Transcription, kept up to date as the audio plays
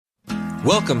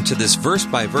Welcome to this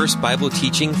verse-by-verse Bible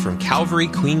teaching from Calvary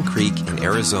Queen Creek in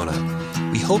Arizona.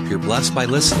 We hope you're blessed by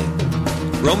listening.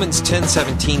 Romans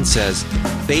 10:17 says,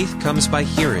 "Faith comes by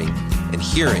hearing, and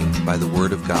hearing by the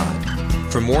Word of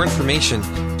God." For more information,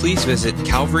 please visit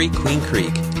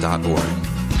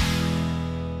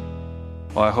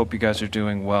calvaryqueencreek.org. Well, I hope you guys are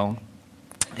doing well.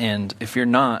 And if you're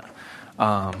not,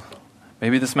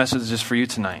 maybe this message is just for you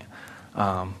tonight.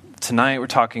 Tonight we're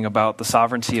talking about the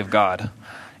sovereignty of God.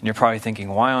 And you're probably thinking,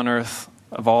 why on earth,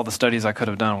 of all the studies I could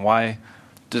have done, why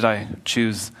did I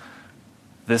choose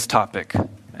this topic?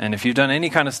 And if you've done any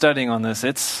kind of studying on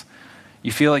this,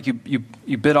 you feel like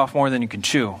you bit off more than you can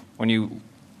chew when you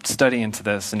study into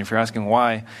this. And if you're asking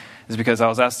why, it's because I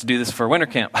was asked to do this for winter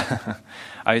camp.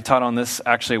 I taught on this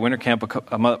actually at winter camp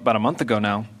about a month ago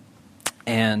now.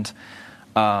 And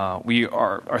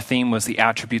our theme was the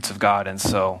attributes of God. And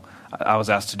so I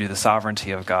was asked to do the sovereignty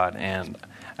of God. And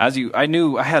I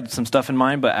knew I had some stuff in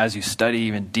mind, but as you study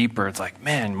even deeper, it's like,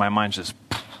 man, my mind's just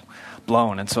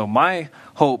blown. And so my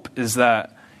hope is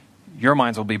that your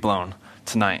minds will be blown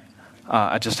tonight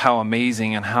at just how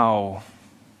amazing and how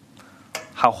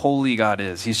holy God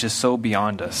is. He's just so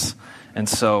beyond us. And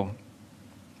so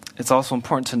it's also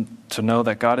important to know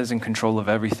that God is in control of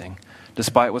everything.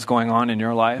 Despite what's going on in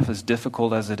your life, as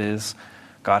difficult as it is,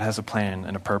 God has a plan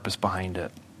and a purpose behind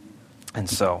it. And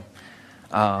so,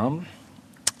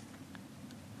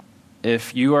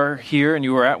 if you are here and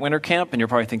you were at winter camp and you're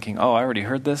probably thinking, oh, I already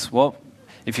heard this. Well,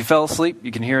 if you fell asleep,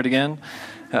 you can hear it again.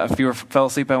 If you fell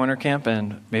asleep at winter camp,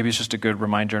 and maybe it's just a good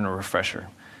reminder and a refresher.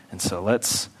 And so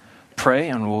let's pray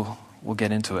and we'll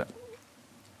get into it.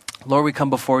 Lord, we come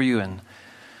before you and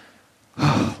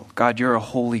God, you're a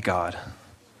holy God.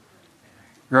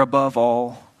 You're above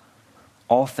all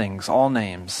things, all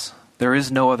names. There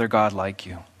is no other God like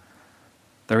you.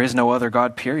 There is no other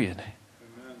God, period.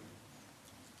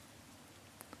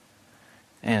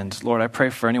 And Lord, I pray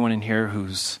for anyone in here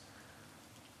who's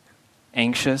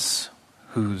anxious,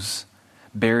 who's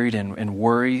buried in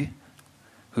worry,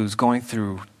 who's going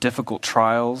through difficult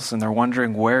trials, and they're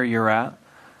wondering where you're at.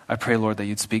 I pray, Lord, that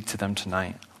you'd speak to them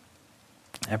tonight.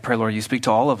 I pray, Lord, you speak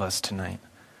to all of us tonight.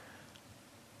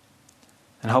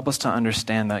 And help us to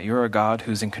understand that you're a God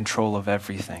who's in control of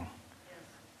everything.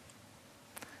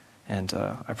 And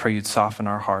I pray you'd soften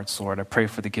our hearts, Lord. I pray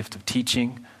for the gift of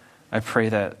teaching. I pray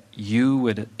that you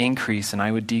would increase and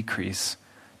I would decrease,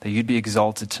 that you'd be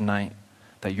exalted tonight,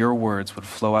 that your words would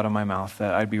flow out of my mouth,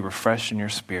 that I'd be refreshed in your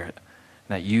spirit,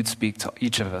 and that you'd speak to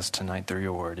each of us tonight through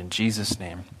your word. In Jesus'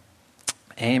 name,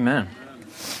 amen.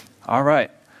 All right.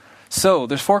 So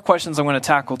there's 4 questions I'm going to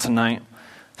tackle tonight.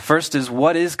 The first is,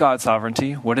 what is God's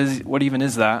sovereignty? What even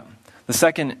is that? The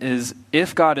second is,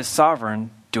 if God is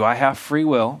sovereign, do I have free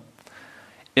will?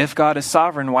 If God is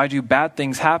sovereign, why do bad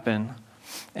things happen?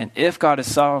 And if God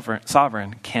is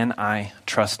sovereign, can I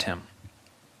trust him?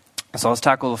 So let's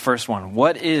tackle the first one.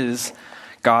 What is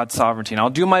God's sovereignty? And I'll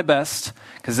do my best,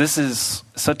 because this is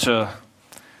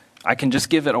I can just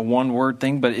give it a one-word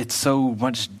thing, but it's so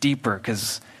much deeper,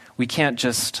 because we can't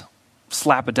just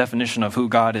slap a definition of who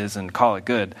God is and call it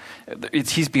good.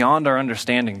 He's beyond our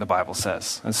understanding, the Bible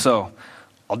says. And so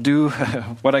I'll do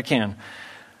what I can.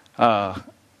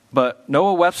 But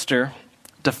Noah Webster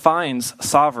defines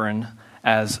sovereign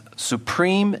as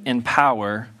supreme in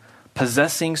power,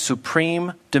 possessing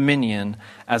supreme dominion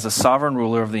as a sovereign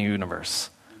ruler of the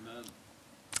universe. Amen.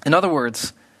 In other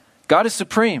words, God is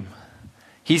supreme.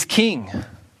 He's king. Amen.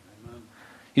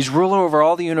 He's ruler over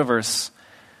all the universe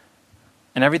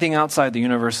and everything outside the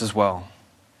universe as well.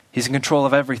 He's in control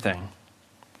of everything.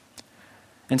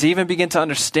 And to even begin to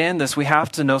understand this, we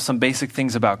have to know some basic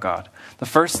things about God. The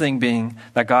first thing being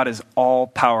that God is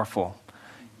all-powerful.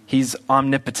 He's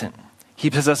omnipotent. He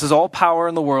possesses all power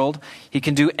in the world. He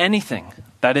can do anything.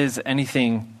 That is,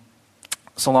 anything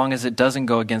so long as it doesn't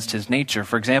go against his nature.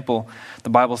 For example, the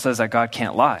Bible says that God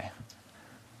can't lie.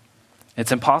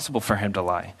 It's impossible for him to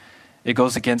lie. It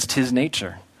goes against his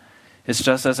nature. It's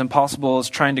just as impossible as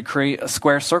trying to create a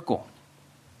square circle.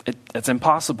 It's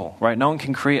impossible, right? No one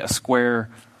can create a square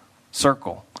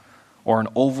circle or an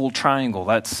oval triangle.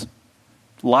 That's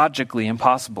logically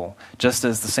impossible, just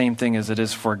as the same thing as it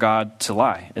is for God to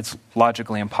lie. It's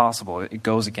logically impossible. It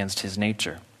goes against his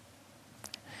nature.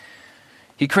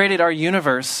 He created our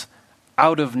universe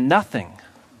out of nothing.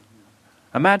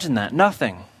 Imagine that,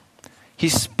 nothing. He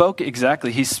spoke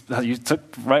exactly. You took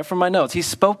right from my notes. He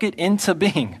spoke it into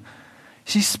being.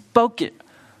 He spoke it.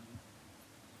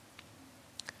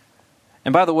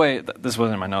 And by the way, this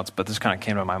wasn't in my notes, but this kind of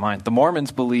came to my mind. The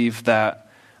Mormons believe that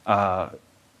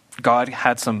God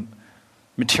had some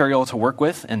material to work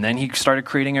with, and then he started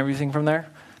creating everything from there.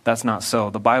 That's not so.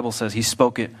 The Bible says he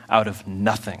spoke it out of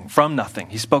nothing, from nothing.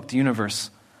 He spoke the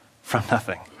universe from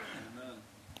nothing.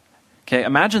 Okay,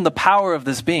 imagine the power of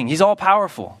this being. He's all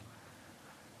powerful.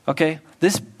 Okay,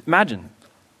 imagine,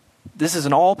 this is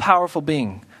an all-powerful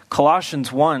being.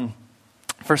 Colossians 1,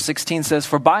 verse 16 says,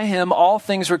 "For by him all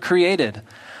things were created."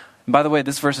 And by the way,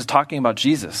 this verse is talking about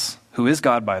Jesus, who is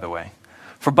God, by the way.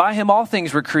 "For by him all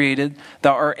things were created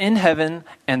that are in heaven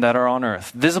and that are on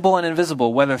earth, visible and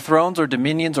invisible, whether thrones or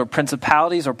dominions or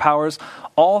principalities or powers,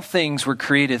 all things were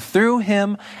created through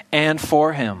him and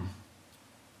for him."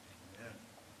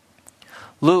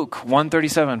 Luke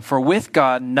 1:37, "For with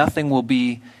God nothing will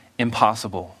be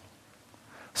impossible."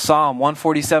 Psalm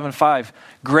 147:5,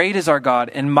 "Great is our God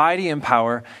and mighty in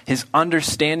power. His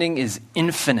understanding is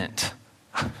infinite."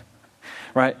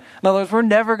 Right? In other words, we're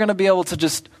never going to be able to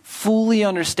just fully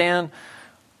understand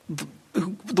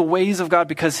the ways of God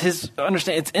because his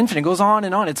understanding, it's infinite. It goes on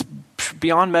and on. It's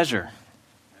beyond measure.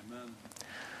 Amen.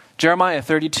 Jeremiah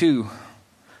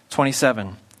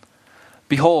 32:27,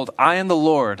 "Behold, I am the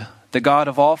Lord, the God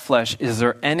of all flesh. Is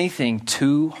there anything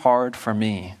too hard for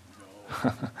me?"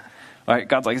 All right,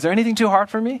 God's like, is there anything too hard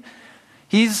for me?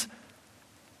 He's,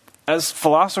 as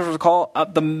philosophers call,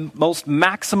 the most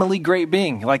maximally great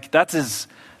being. Like, that's as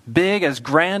big, as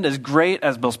grand, as great,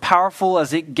 as most powerful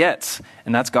as it gets.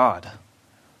 And that's God.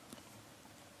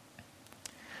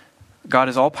 God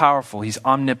is all powerful. He's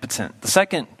omnipotent. The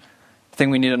second thing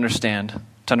we need to understand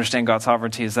God's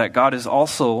sovereignty is that God is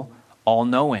also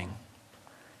all-knowing.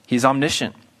 He's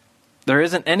omniscient. There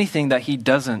isn't anything that he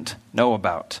doesn't know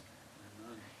about.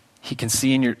 He can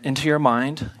see into your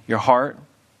mind, your heart.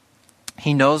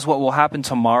 He knows what will happen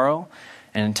tomorrow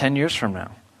and in 10 years from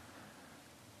now.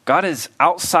 God is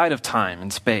outside of time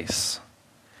and space.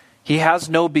 He has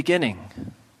no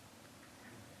beginning.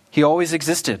 He always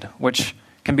existed, which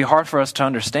can be hard for us to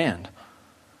understand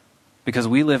because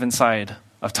we live inside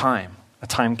of time, a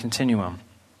time continuum.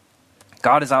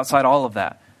 God is outside all of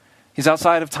that. He's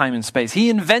outside of time and space.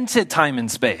 He invented time and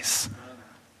space.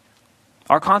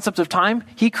 Our concept of time,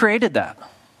 he created that.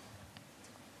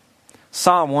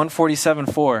 Psalm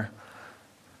 147:4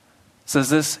 says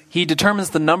this, "He determines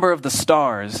the number of the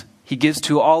stars. He gives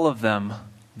to all of them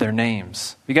their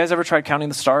names." You guys ever tried counting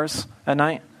the stars at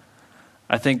night?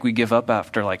 I think we give up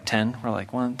after like 10. We're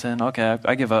like, 1, 10, okay,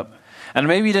 I give up. And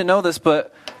maybe you didn't know this,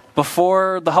 but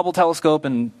before the Hubble telescope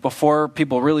and before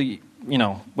people really,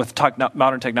 with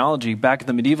modern technology, back in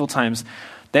the medieval times,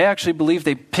 they actually believed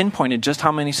they pinpointed just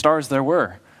how many stars there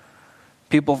were.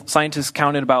 Scientists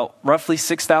counted about roughly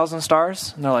 6,000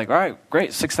 stars. And they're like, all right,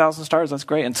 great, 6,000 stars, that's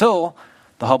great. Until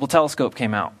the Hubble telescope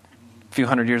came out a few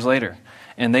hundred years later.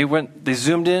 And they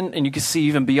zoomed in and you could see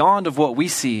even beyond of what we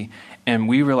see. And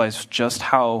we realized just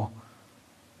how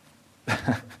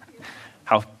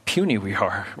puny we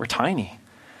are. We're tiny.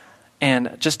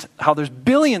 And just how there's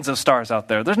billions of stars out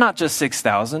there. There's not just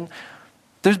 6,000.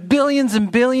 There's billions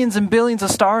and billions and billions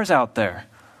of stars out there.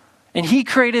 And he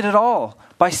created it all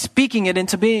by speaking it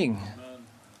into being.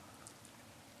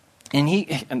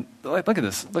 And look at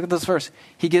this. Look at this verse.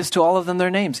 He gives to all of them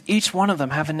their names. Each one of them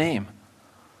have a name.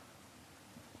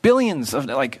 Billions of,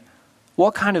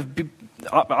 what kind of,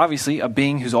 obviously a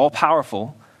being who's all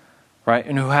powerful, right?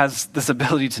 And who has this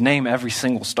ability to name every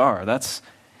single star. That's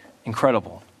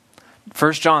incredible.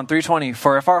 1 John 3:20,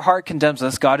 "For if our heart condemns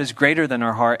us, God is greater than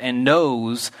our heart and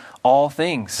knows all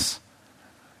things."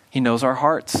 He knows our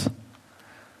hearts.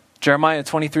 Jeremiah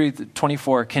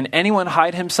 23:24, "Can anyone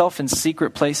hide himself in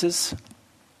secret places?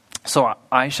 So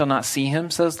I shall not see him,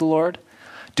 says the Lord.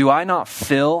 Do I not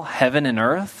fill heaven and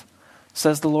earth,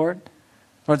 says the Lord?" In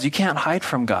other words, you can't hide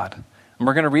from God. And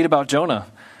we're going to read about Jonah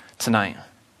tonight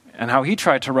and how he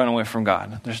tried to run away from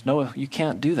God. You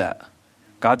can't do that.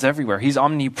 God's everywhere. He's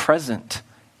omnipresent.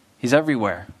 He's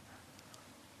everywhere.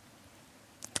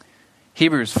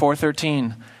 Hebrews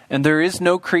 4:13, "And there is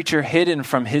no creature hidden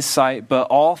from his sight, but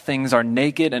all things are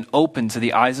naked and open to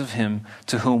the eyes of him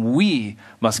to whom we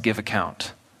must give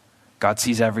account." God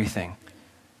sees everything.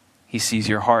 He sees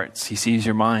your hearts. He sees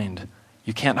your mind.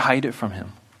 You can't hide it from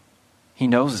him. He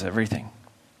knows everything.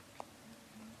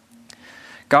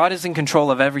 God is in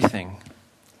control of everything.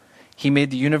 He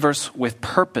made the universe with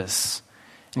purpose.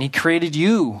 And he created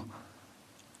you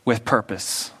with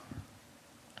purpose.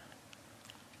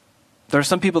 There are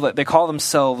some people that they call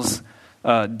themselves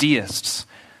deists.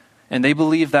 And they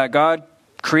believe that God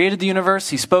created the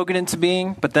universe, he spoke it into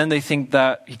being, but then they think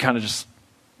that he kind of just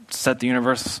set the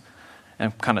universe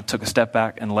and kind of took a step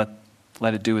back and let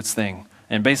it do its thing.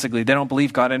 And basically, they don't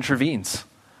believe God intervenes.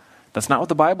 That's not what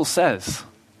the Bible says.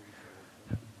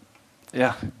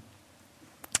 Yeah.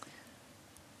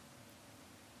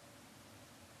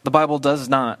 the Bible does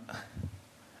not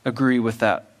agree with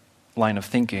that line of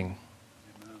thinking.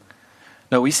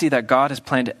 No, we see that God has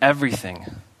planned everything.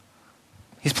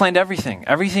 He's planned everything.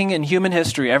 Everything in human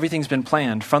history, everything's been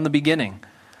planned from the beginning.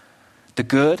 The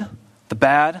good, the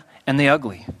bad, and the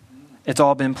ugly. It's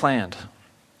all been planned.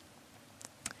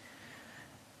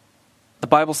 The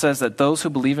Bible says that those who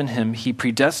believe in him, he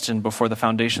predestined before the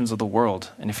foundations of the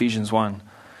world in Ephesians 1.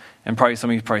 And probably some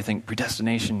of you probably think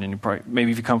predestination, and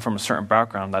maybe if you come from a certain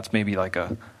background, that's maybe like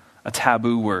a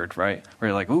taboo word, right? Where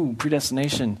you're like, ooh,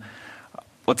 predestination.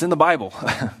 What's in the Bible?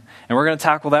 And we're going to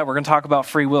tackle that. We're going to talk about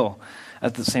free will.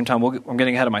 At the same time, I'm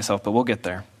getting ahead of myself, but we'll get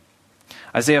there.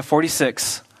 Isaiah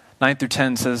 46, 9 through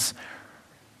 10 says,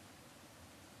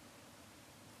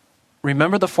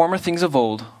 "Remember the former things of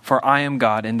old, for I am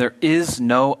God, and there is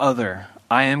no other.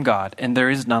 I am God, and there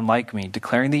is none like me,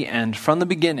 declaring the end from the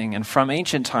beginning and from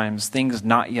ancient times, things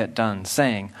not yet done,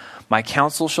 saying, my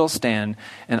counsel shall stand,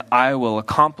 and I will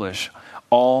accomplish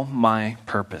all my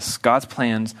purpose." God's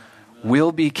plans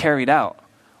will be carried out,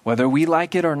 whether we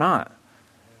like it or not.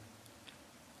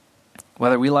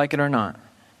 Whether we like it or not.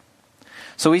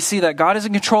 So we see that God is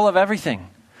in control of everything.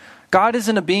 God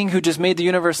isn't a being who just made the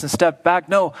universe and stepped back.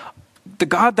 No, the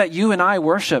God that you and I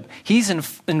worship, he's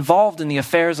involved in the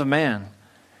affairs of man.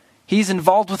 He's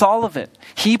involved with all of it.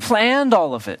 He planned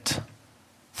all of it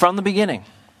from the beginning.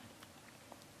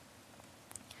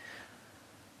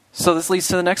 So this leads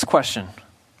to the next question.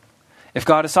 If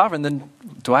God is sovereign, then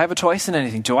do I have a choice in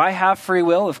anything? Do I have free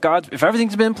will? If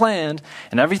everything's been planned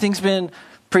and everything's been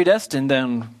predestined,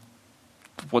 then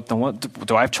what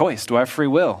do I have choice? Do I have free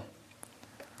will?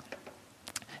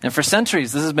 And for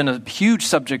centuries, this has been a huge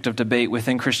subject of debate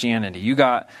within Christianity. You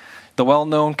got the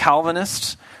well-known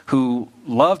Calvinists who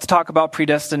love to talk about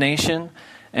predestination,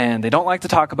 and they don't like to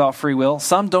talk about free will.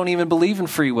 Some don't even believe in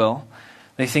free will.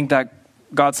 They think that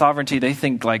God's sovereignty, they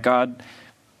think like God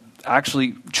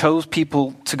actually chose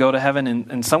people to go to heaven,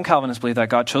 and some Calvinists believe that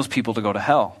God chose people to go to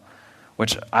hell,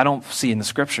 which I don't see in the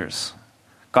scriptures.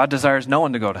 God desires no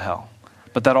one to go to hell,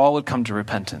 but that all would come to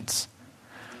repentance.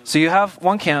 So you have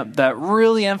one camp that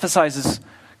really emphasizes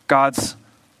God's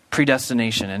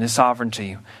predestination and his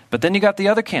sovereignty, but then you got the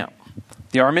other camp,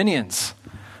 the Arminians,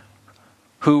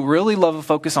 who really love to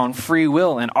focus on free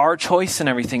will and our choice and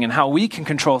everything and how we can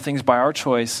control things by our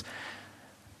choice.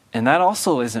 And that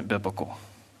also isn't biblical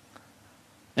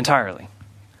entirely.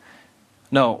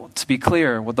 No, to be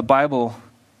clear, what the Bible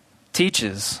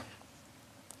teaches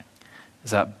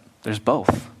is that there's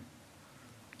both.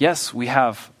 Yes, we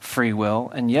have free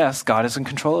will, and yes, God is in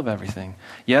control of everything.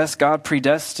 Yes, God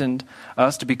predestined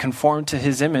us to be conformed to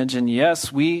his image, and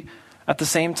yes, we at the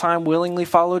same time willingly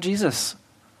follow Jesus.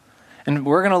 And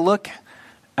we're going to look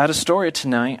at a story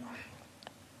tonight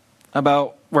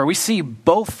about where we see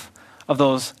both of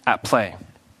those at play.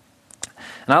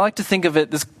 And I like to think of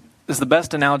it, this is the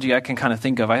best analogy I can kind of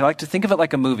think of. I like to think of it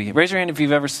like a movie. Raise your hand if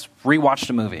you've ever rewatched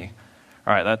a movie.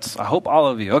 All right, I hope all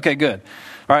of you. Okay, good.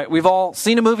 All right, we've all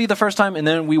seen a movie the first time, and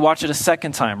then we watch it a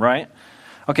second time, right?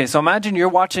 Okay, so imagine you're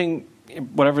watching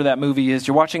whatever that movie is.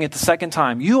 You're watching it the second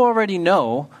time. You already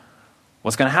know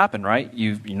what's going to happen, right?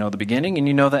 You know the beginning and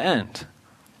you know the end.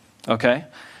 Okay?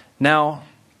 Now,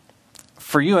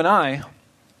 for you and I,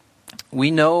 we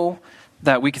know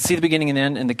that we can see the beginning and the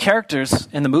end, and the characters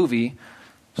in the movie,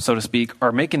 so to speak,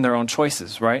 are making their own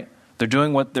choices, right?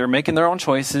 They're making their own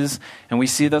choices, and we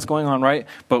see that's going on, right?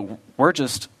 But we're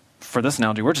just, for this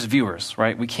analogy, we're just viewers,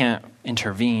 right? We can't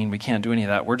intervene. We can't do any of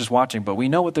that. We're just watching, but we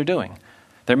know what they're doing.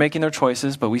 They're making their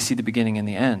choices, but we see the beginning and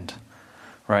the end,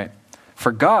 right?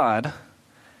 For God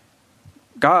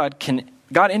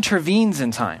intervenes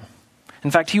in time. In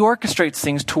fact, he orchestrates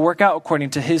things to work out according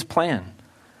to his plan.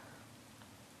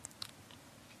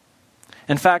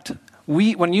 In fact,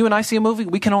 when you and I see a movie,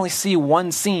 we can only see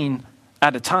one scene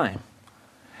at a time.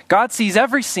 God sees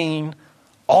every scene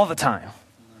all the time.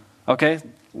 Okay?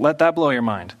 Let that blow your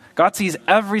mind. God sees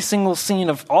every single scene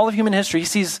of all of human history. He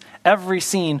sees every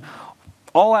scene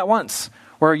all at once.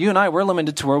 Where you and I, we're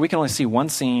limited to where we can only see one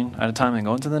scene at a time and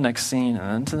go into the next scene and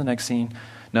then to the next scene.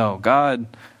 No, God,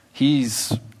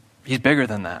 he's bigger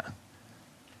than that.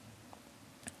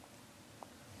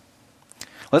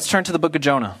 Let's turn to the book of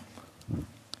Jonah.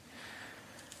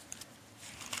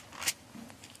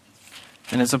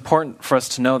 And it's important for us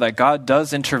to know that God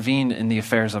does intervene in the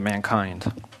affairs of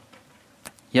mankind.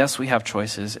 Yes, we have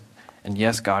choices, and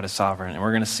yes, God is sovereign. And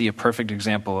we're going to see a perfect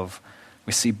example of,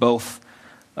 we see both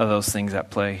of those things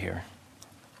at play here.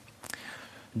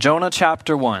 Jonah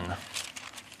chapter 1. I'm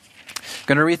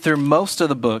going to read through most of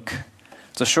the book.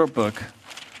 It's a short book.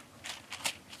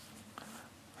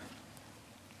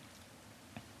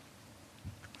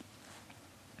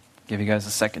 Give you guys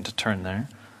a second to turn there.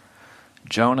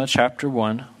 Jonah chapter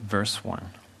 1, verse 1.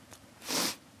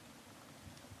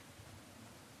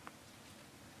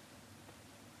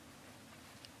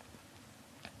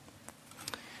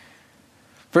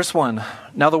 Verse 1,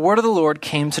 Now the word of the Lord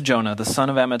came to Jonah, the son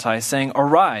of Amittai, saying,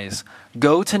 Arise,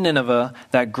 go to Nineveh,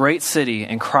 that great city,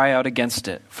 and cry out against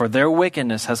it, for their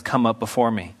wickedness has come up before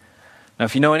me. Now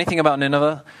if you know anything about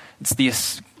Nineveh,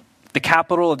 it's the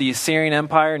capital of the Assyrian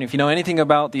Empire, and if you know anything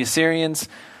about the Assyrians,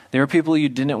 they were people you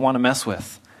didn't want to mess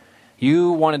with.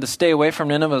 You wanted to stay away from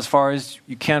Nineveh as far as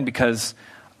you can because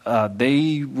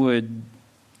they would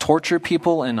torture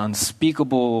people in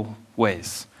unspeakable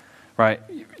ways. Right?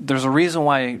 There's a reason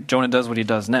why Jonah does what he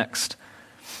does next.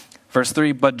 Verse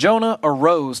 3, But Jonah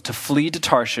arose to flee to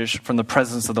Tarshish from the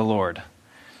presence of the Lord.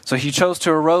 So he chose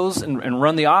to arise and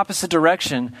run the opposite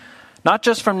direction, not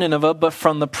just from Nineveh, but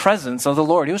from the presence of the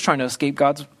Lord. He was trying to escape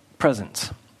God's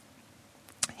presence.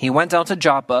 He went down to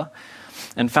Joppa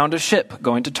and found a ship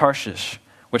going to Tarshish,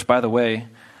 which, by the way,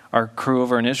 our crew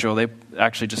over in Israel, they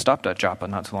actually just stopped at Joppa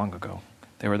not too long ago.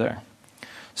 They were there.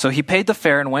 So he paid the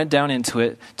fare and went down into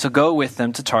it to go with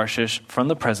them to Tarshish from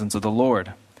the presence of the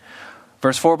Lord.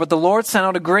 Verse 4, But the Lord sent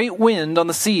out a great wind on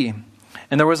the sea,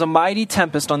 and there was a mighty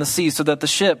tempest on the sea, so that the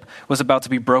ship was about to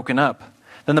be broken up.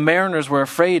 Then the mariners were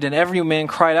afraid, and every man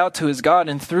cried out to his God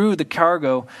and threw the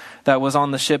cargo that was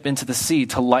on the ship into the sea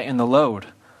to lighten the load.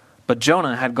 But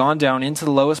Jonah had gone down into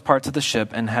the lowest parts of the ship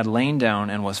and had lain down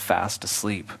and was fast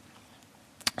asleep.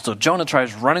 So Jonah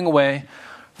tries running away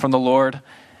from the Lord.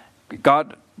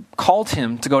 God called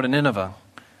him to go to Nineveh.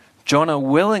 Jonah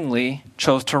willingly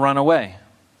chose to run away.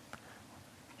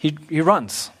 He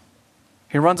runs.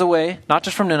 He runs away, not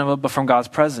just from Nineveh, but from God's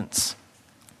presence.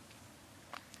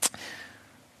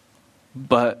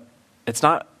 But it's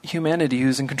not humanity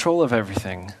who's in control of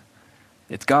everything.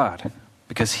 It's God.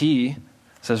 Because he,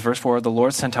 says verse 4, the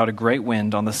Lord sent out a great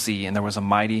wind on the sea, and there was a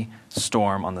mighty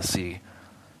storm on the sea.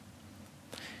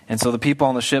 And so the people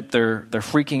on the ship, they're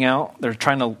freaking out. They're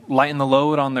trying to lighten the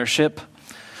load on their ship,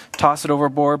 toss it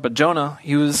overboard. But Jonah,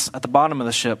 he was at the bottom of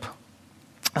the ship,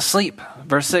 asleep.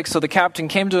 Verse 6, So the captain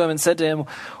came to him and said to him,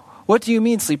 What do you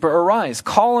mean, sleeper? Arise,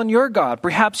 call on your God.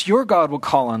 Perhaps your God will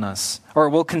call on us, or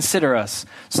will consider us,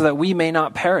 so that we may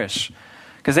not perish.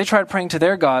 Because they tried praying to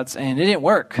their gods, and it didn't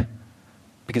work,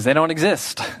 because they don't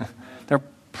exist. They're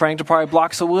praying to probably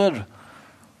blocks of wood.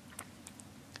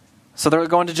 So they're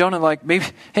going to Jonah like, maybe,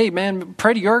 hey man,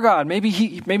 pray to your God. Maybe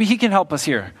he can help us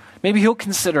here. Maybe he'll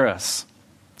consider us.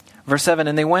 Verse 7,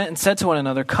 And they went and said to one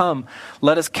another, Come,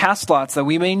 let us cast lots, that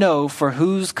we may know for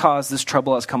whose cause this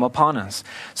trouble has come upon us.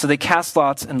 So they cast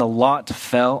lots, and the lot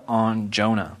fell on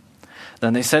Jonah.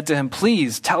 Then they said to him,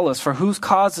 Please tell us, for whose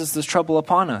cause is this trouble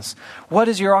upon us? What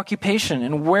is your occupation,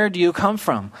 and where do you come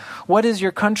from? What is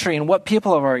your country, and what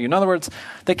people are you? In other words,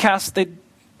 they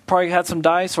probably had some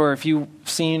dice, or if you're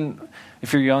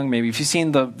young, maybe, if you've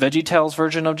seen the VeggieTales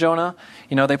version of Jonah,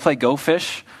 they play Go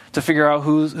Fish to figure out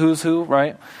who's who,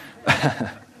 right?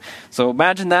 So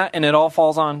imagine that, and it all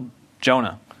falls on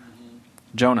Jonah.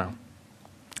 Jonah.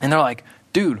 And they're like,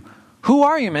 dude, who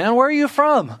are you, man? Where are you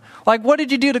from? Like, what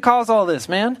did you do to cause all this,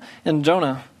 man? And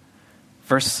Jonah,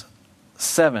 verse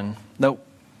 7, no,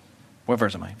 what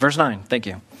verse am I? Verse 9, thank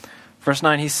you. Verse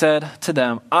 9, he said to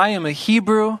them, I am a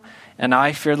Hebrew, and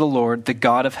I fear the Lord, the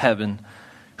God of heaven,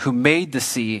 who made the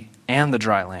sea and the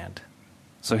dry land.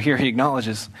 So here he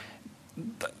acknowledges,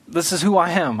 this is who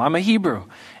I am. I'm a Hebrew,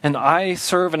 and I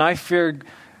serve and I fear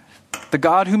the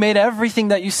God who made everything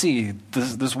that you see,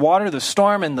 this water, the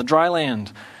storm, and the dry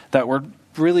land that we're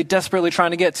really desperately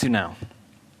trying to get to now.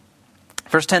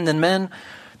 Verse 10, Then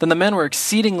the men were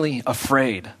exceedingly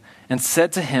afraid and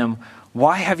said to him,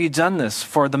 Why have you done this?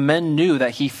 For the men knew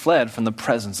that he fled from the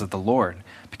presence of the Lord,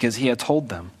 because he had told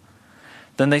them.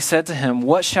 Then they said to him,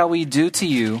 What shall we do to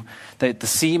you that the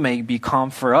sea may be calm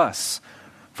for us?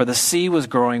 For the sea was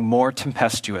growing more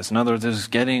tempestuous. In other words, it was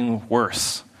getting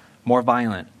worse, more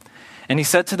violent. And he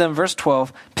said to them, verse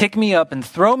 12, Pick me up and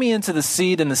throw me into the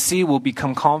sea, and the sea will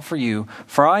become calm for you.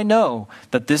 For I know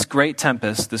that this great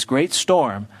tempest, this great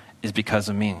storm, is because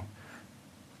of me.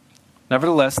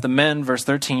 Nevertheless, the men, verse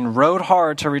 13, rowed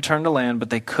hard to return to land, but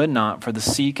they could not, for the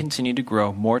sea continued to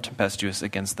grow more tempestuous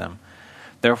against them.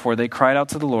 Therefore they cried out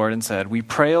to the Lord and said, We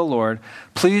pray, O Lord,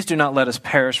 please do not let us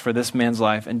perish for this man's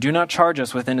life, and do not charge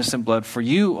us with innocent blood, for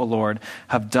you, O Lord,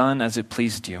 have done as it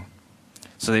pleased you.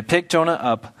 So they picked Jonah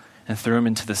up and threw him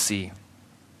into the sea,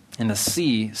 and the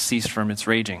sea ceased from its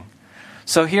raging.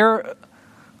 So here,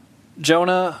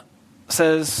 Jonah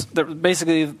says that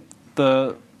basically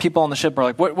the people on the ship are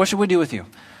like, what should we do with you?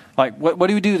 Like, what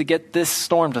do we do to get this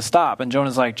storm to stop? And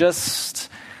Jonah's like, just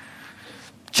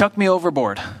chuck me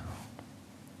overboard.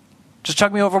 Just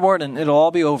chuck me overboard and it'll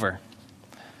all be over.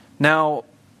 Now,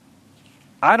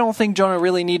 I don't think Jonah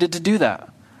really needed to do that.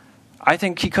 I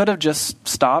think he could have just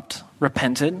stopped,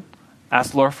 repented,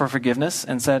 asked the Lord for forgiveness,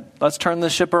 and said, let's turn the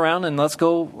ship around and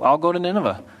I'll go to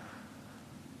Nineveh.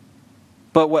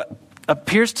 But what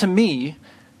appears to me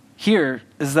here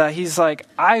is that he's like,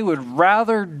 I would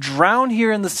rather drown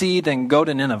here in the sea than go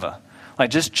to Nineveh. Like,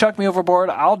 just chuck me overboard,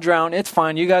 I'll drown, it's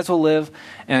fine, you guys will live,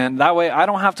 and that way I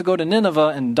don't have to go to Nineveh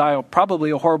and die probably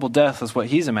a horrible death is what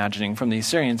he's imagining from the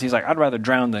Assyrians. He's like, I'd rather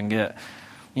drown than do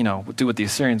what the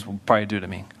Assyrians will probably do to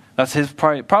me. That's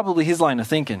probably his line of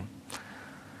thinking.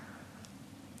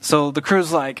 So the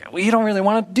crew's like, we don't really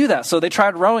want to do that. So they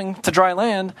tried rowing to dry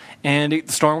land, and the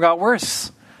storm got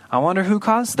worse. I wonder who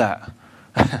caused that.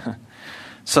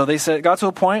 So they got to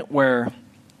a point where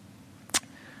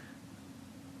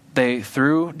they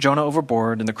threw Jonah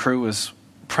overboard, and the crew was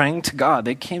praying to God.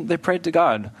 They prayed to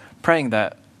God, praying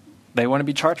that they wouldn't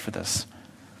be charged for this.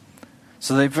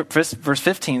 So verse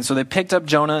 15, so they picked up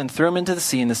Jonah and threw him into the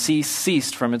sea, and the sea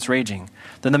ceased from its raging.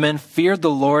 Then the men feared the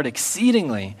Lord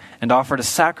exceedingly and offered a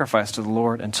sacrifice to the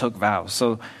Lord and took vows.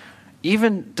 So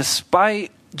even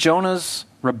despite Jonah's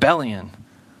rebellion,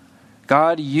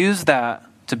 God used that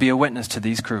to be a witness to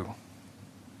these crew.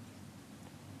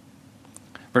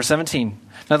 Verse 17,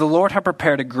 now the Lord had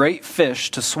prepared a great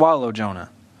fish to swallow Jonah,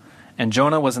 and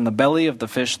Jonah was in the belly of the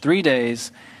fish 3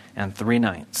 days and 3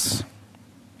 nights.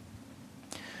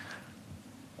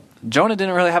 Jonah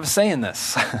didn't really have a say in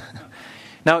this.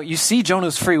 Now, you see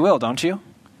Jonah's free will, don't you?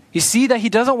 You see that he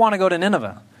doesn't want to go to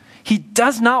Nineveh. He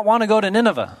does not want to go to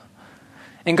Nineveh.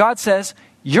 And God says,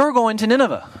 you're going to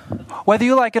Nineveh, whether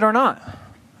you like it or not.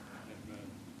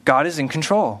 God is in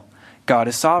control. God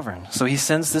is sovereign. So he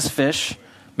sends this fish,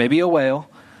 maybe a whale,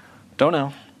 don't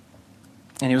know.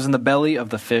 And he was in the belly of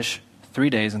the fish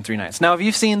 3 days and 3 nights. Now, if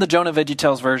you've seen the Jonah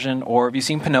VeggieTales version, or if you've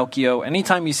seen Pinocchio,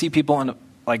 anytime you see people in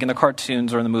the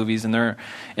cartoons or in the movies, and they're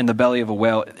in the belly of a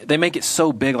whale, they make it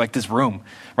so big, like this room,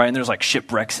 right? And there's like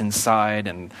shipwrecks inside,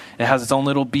 and it has its own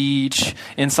little beach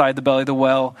inside the belly of the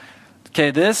whale.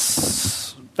 Okay,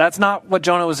 that's not what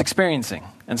Jonah was experiencing.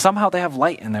 And somehow they have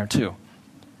light in there too.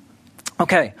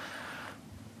 Okay,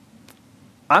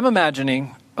 I'm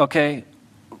imagining, a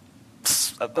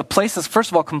place that's,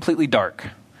 first of all, completely dark.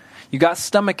 You got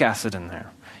stomach acid in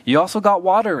there. You also got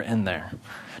water in there.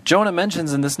 Jonah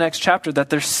mentions in this next chapter that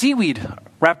there's seaweed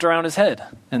wrapped around his head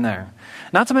in there.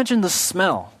 Not to mention the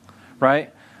smell,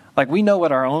 right? Like, we know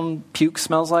what our own puke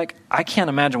smells like. I can't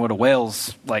imagine what a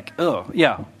whale's like. Ugh,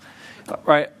 yeah,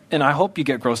 right? And I hope you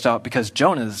get grossed out because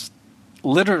Jonah's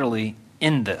literally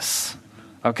in this,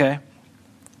 okay?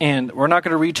 And we're not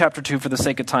going to read chapter 2 for the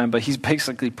sake of time, but he's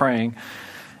basically praying.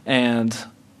 And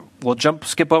we'll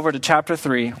skip over to chapter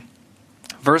 3,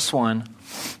 verse 1.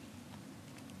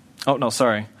 Oh, no,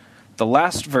 sorry. The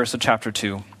last verse of chapter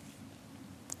 2,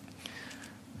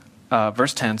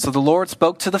 verse 10. So the Lord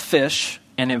spoke to the fish,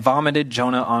 and it vomited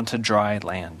Jonah onto dry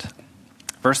land.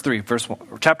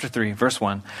 Chapter 3, verse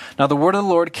 1. Now the word of the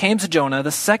Lord came to Jonah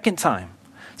the second time,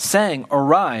 saying,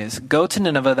 arise, go to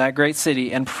Nineveh, that great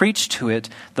city, and preach to it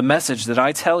the message that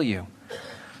I tell you.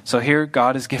 So here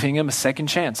God is giving him a second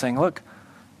chance, saying, look,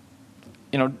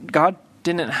 God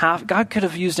could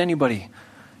have used anybody.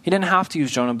 He didn't have to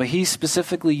use Jonah, but he's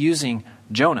specifically using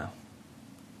Jonah.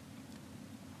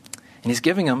 And he's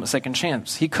giving him a second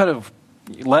chance. He could have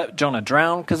let Jonah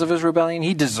drown because of his rebellion.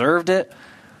 He deserved it.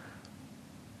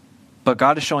 But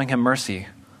God is showing him mercy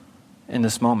in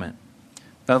this moment.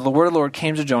 Now the word of the Lord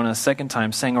came to Jonah a second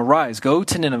time, saying, arise, go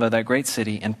to Nineveh, that great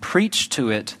city, and preach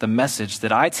to it the message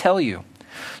that I tell you.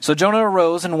 So Jonah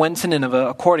arose and went to Nineveh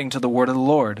according to the word of the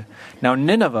Lord. Now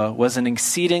Nineveh was an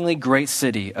exceedingly great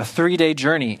city, a 3-day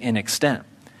journey in extent.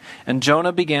 And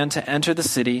Jonah began to enter the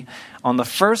city on the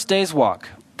first day's walk.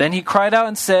 Then he cried out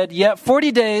and said, yet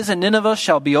 40 days and Nineveh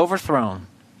shall be overthrown.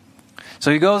 So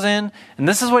he goes in, and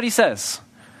this is what he says.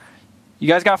 You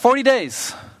guys got 40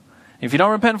 days. If you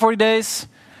don't repent in 40 days,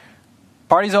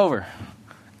 party's over.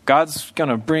 God's going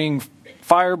to bring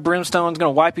fire, brimstone's going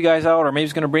to wipe you guys out, or maybe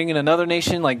he's going to bring in another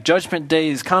nation. Like, judgment day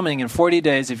is coming in 40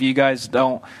 days if you guys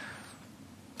don't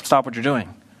stop what you're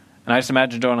doing. And I just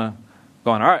imagine Jonah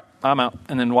going, all right, I'm out,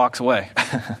 and then walks away.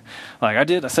 Like,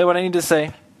 I said what I need to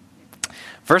say.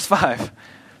 Verse 5,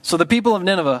 so the people of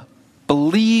Nineveh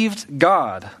believed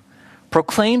God,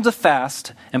 proclaimed a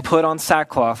fast, and put on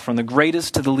sackcloth from the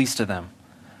greatest to the least of them.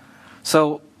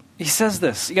 So he says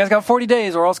this, you guys got 40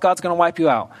 days or else God's going to wipe you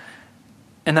out.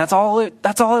 And that's all it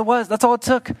was. That's all it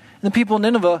took. And the people of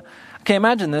Nineveh, okay,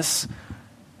 imagine this.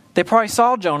 They probably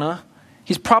saw Jonah.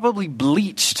 He's probably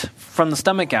bleached from the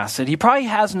stomach acid. He probably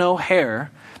has no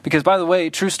hair because, by the way,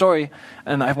 true story,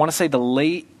 and I want to say the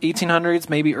late 1800s,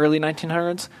 maybe early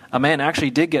 1900s, a man actually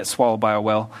did get swallowed by a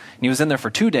whale, and he was in there for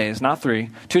 2 days, not 3,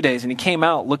 2 days, and he came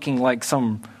out looking like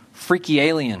some freaky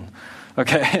alien.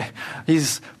 Okay,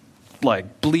 he's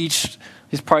like bleached.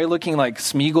 He's probably looking like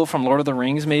Smeagol from Lord of the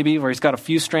Rings, maybe, where he's got a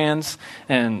few strands,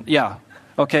 and yeah,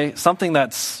 okay, something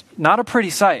that's not a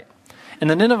pretty sight. And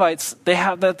the Ninevites, they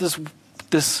have that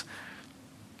this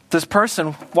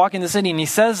person walking the city, and he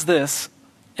says this,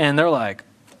 and they're like,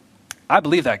 I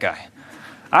believe that guy.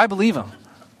 I believe him.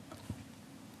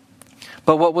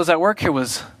 But what was at work here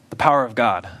was the power of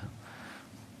God.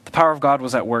 The power of God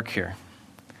was at work here.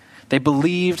 They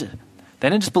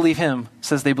didn't just believe him, it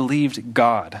says they believed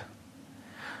God.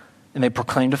 And they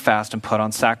proclaimed a fast and put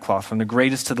on sackcloth from the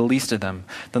greatest to the least of them.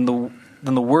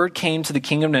 Then the word came to the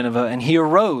king of Nineveh, and he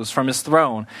arose from his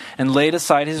throne and laid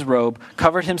aside his robe,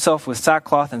 covered himself with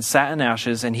sackcloth and sat in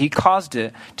ashes, and he caused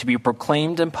it to be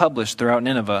proclaimed and published throughout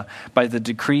Nineveh by the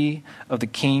decree of the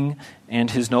king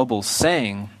and his nobles,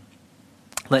 saying,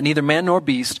 let neither man nor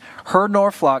beast, herd nor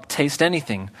flock taste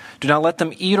anything. Do not let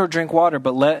them eat or drink water,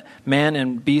 but let man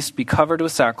and beast be covered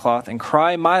with sackcloth and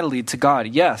cry mightily to God.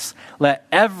 Yes, let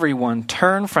everyone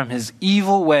turn from his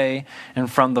evil way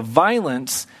and from the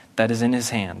violence that is in his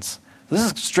hands. This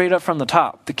is straight up from the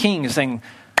top. The king is saying,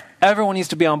 everyone needs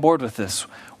to be on board with this.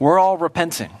 We're all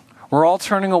repenting. We're all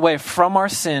turning away from our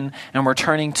sin and we're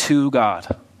turning to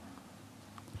God.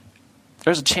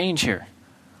 There's a change here.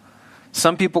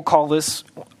 Some people call this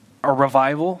a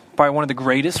revival, probably one of the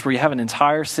greatest, where you have an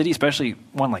entire city, especially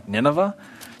one like Nineveh,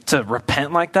 to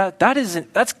repent like that.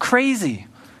 That's crazy.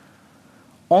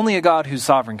 Only a God who's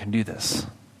sovereign can do this.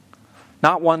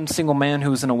 Not one single man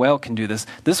who was in a whale can do this.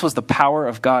 This was the power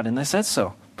of God, and they said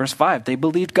so. Verse 5, they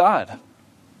believed God.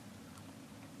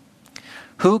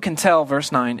 Who can tell,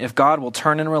 verse 9, if God will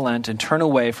turn and relent and turn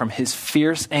away from his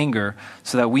fierce anger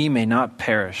so that we may not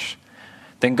perish?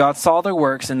 Then God saw their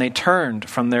works, and they turned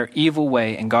from their evil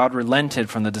way, and God relented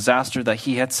from the disaster that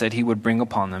he had said he would bring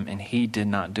upon them, and he did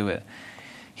not do it.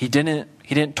 He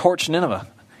didn't torch Nineveh.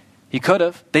 He could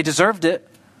have. They deserved it.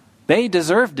 They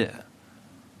deserved it.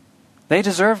 They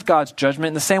deserved God's judgment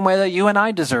in the same way that you and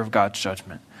I deserve God's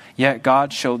judgment. Yet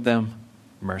God showed them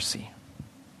mercy.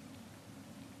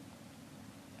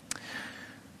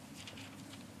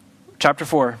 Chapter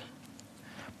 4.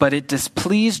 But it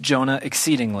displeased Jonah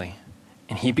exceedingly,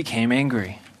 and he became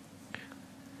angry.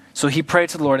 So he prayed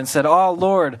to the Lord and said, "Oh,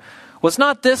 Lord, was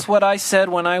not this what I said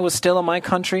when I was still in my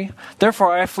country?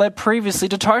 Therefore I fled previously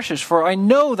to Tarshish, for I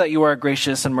know that you are a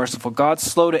gracious and merciful God,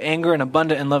 slow to anger and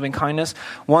abundant in loving kindness,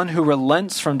 one who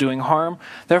relents from doing harm.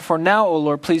 Therefore now, O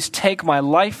Lord, please take my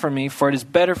life from me, for it is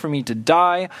better for me to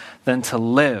die than to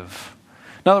live."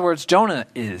 In other words, Jonah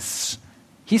he's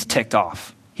ticked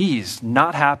off. He's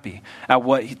not happy at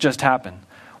what just happened.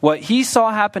 What he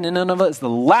saw happen in Nineveh is the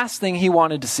last thing he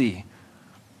wanted to see.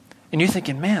 And you're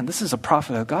thinking, man, this is a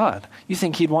prophet of God. You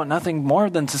think he'd want nothing more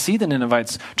than to see the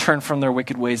Ninevites turn from their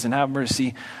wicked ways and have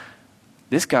mercy.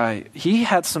 This guy, he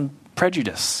had some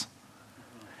prejudice.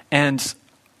 And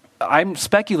I'm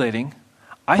speculating,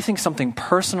 I think something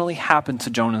personally happened to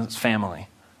Jonah's family.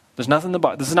 There's nothing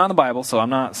this is not in the Bible, so I'm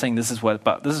not saying this is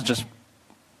but this is just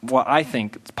what I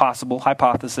think it's possible,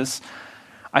 hypothesis.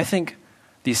 I think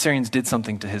the Assyrians did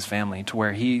something to his family to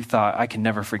where he thought, I can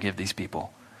never forgive these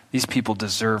people. These people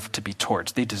deserve to be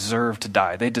torched. They deserve to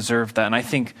die. They deserve that. And I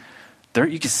think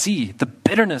you can see the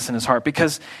bitterness in his heart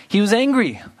because he was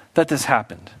angry that this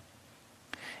happened.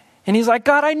 And he's like,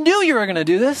 God, I knew you were going to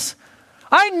do this.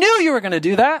 I knew you were going to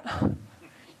do that.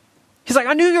 He's like,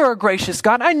 I knew you were a gracious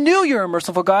God. I knew you were a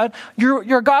merciful God.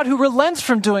 You're a God who relents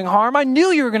from doing harm. I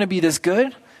knew you were going to be this good.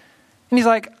 And he's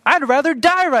like, I'd rather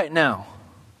die right now.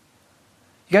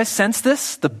 You guys sense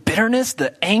this? The bitterness,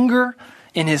 the anger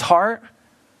in his heart?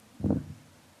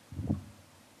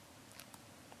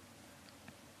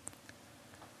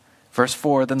 Verse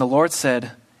 4, then the Lord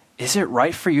said, is it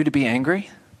right for you to be angry?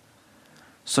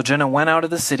 So Jonah went out of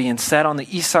the city and sat on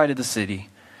the east side of the city.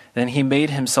 Then he made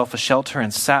himself a shelter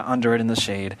and sat under it in the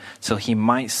shade, till he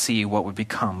might see what would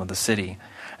become of the city.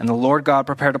 And the Lord God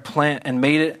prepared a plant and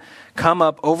made it come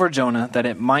up over Jonah, that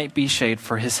it might be shade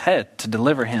for his head, to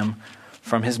deliver him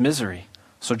from his misery.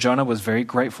 So Jonah was very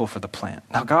grateful for the plant.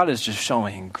 Now God is just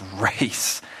showing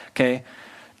grace. Okay,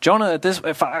 Jonah,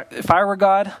 if I were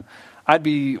God,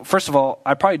 first of all,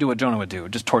 I'd probably do what Jonah would do,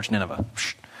 just torch Nineveh,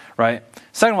 right?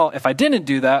 Second of all, if I didn't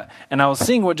do that and I was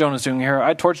seeing what Jonah's doing here,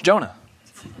 I'd torch Jonah.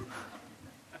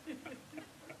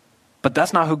 But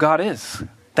that's not who God is.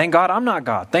 Thank God I'm not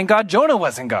God. Thank God Jonah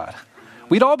wasn't God.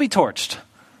 We'd all be torched.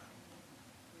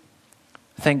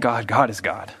 Thank God, God is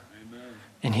God. Amen.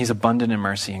 And he's abundant in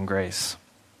mercy and grace.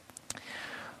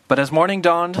 But as morning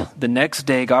dawned, the next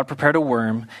day God prepared a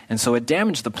worm, and so it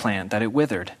damaged the plant that it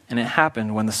withered. And it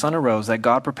happened when the sun arose that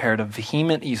God prepared a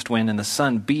vehement east wind, and the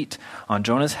sun beat on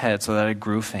Jonah's head so that it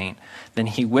grew faint. Then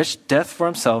he wished death for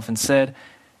himself and said,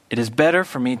 "It is better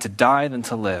for me to die than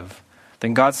to live."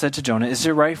 Then God said to Jonah, "Is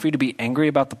it right for you to be angry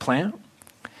about the plant?"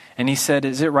 And he said,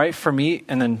 "Is it right for me?"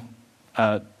 And then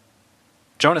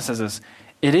Jonah says this,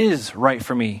 "It is right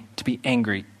for me to be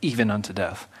angry even unto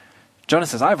death." Jonah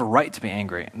says, I have a right to be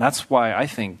angry. And that's why I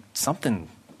think something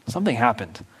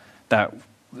happened that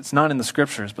it's not in the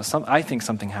scriptures, but I think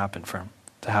something happened for him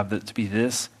to be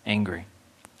this angry.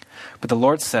 But the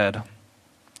Lord said,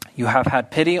 "You have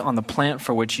had pity on the plant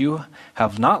for which you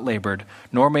have not labored,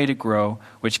 nor made it grow,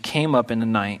 which came up in the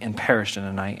night and perished in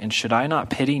the night. And should I not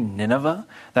pity Nineveh,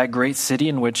 that great city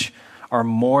in which are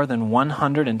more than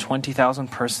 120,000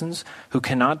 persons who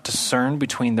cannot discern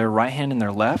between their right hand and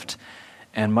their left,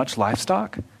 and much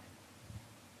livestock?"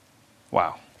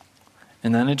 Wow.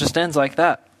 And then it just ends like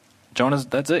that. Jonah's,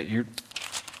 that's it.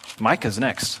 Micah's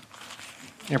next.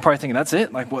 You're probably thinking, that's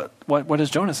it? Like, what does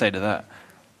Jonah say to that?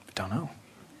 I don't know.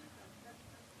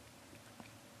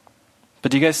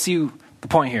 But do you guys see the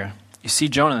point here? You see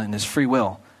Jonah and his free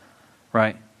will,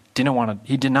 right?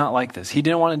 He did not like this. He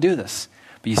didn't want to do this.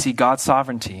 But you see God's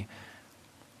sovereignty,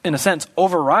 in a sense,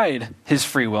 override his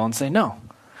free will and say no.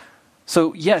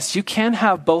 So yes, you can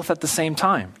have both at the same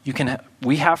time.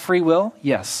 We have free will,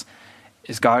 yes.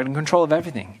 Is God in control of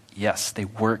everything? Yes, they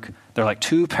work. They're like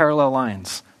two parallel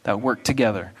lines that work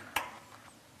together.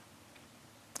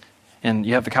 And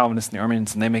you have the Calvinists and the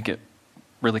Arminians, and they make it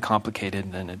really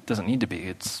complicated, and it doesn't need to be.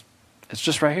 It's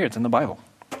just right here. It's in the Bible.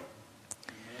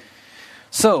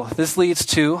 So this leads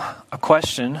to a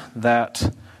question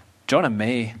that Jonah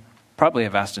may probably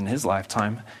have asked in his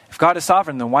lifetime. If God is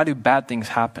sovereign, then why do bad things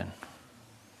happen?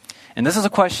 And this is a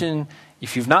question,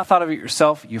 if you've not thought of it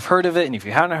yourself, you've heard of it, and if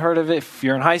you haven't heard of it, if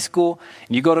you're in high school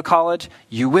and you go to college,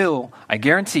 you will, I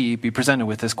guarantee, be presented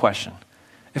with this question.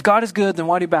 If God is good, then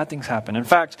why do bad things happen? In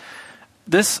fact,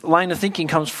 this line of thinking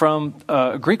comes from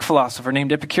a Greek philosopher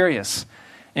named Epicurus.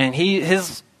 And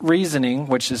his reasoning,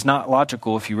 which is not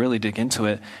logical if you really dig into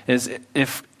it, is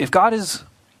if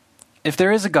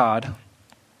there is a God,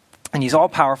 and he's all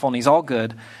powerful and he's all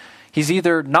good, he's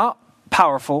either not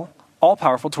all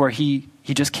powerful to where he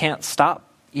just can't stop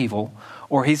evil,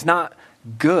 or he's not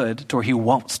good to where he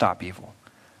won't stop evil.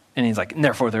 And he's like, and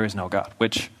therefore there is no God,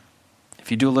 which if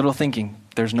you do a little thinking,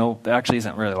 that actually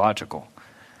isn't really logical.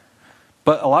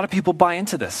 But a lot of people buy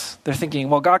into this. They're thinking,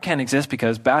 well, God can't exist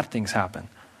because bad things happen.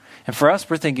 And for us,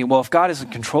 we're thinking, well, if God is in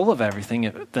control of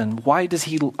everything, then why does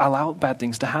he allow bad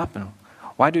things to happen?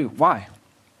 Why?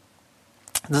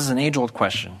 This is an age-old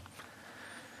question.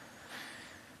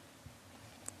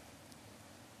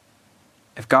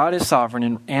 If God is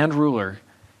sovereign and ruler,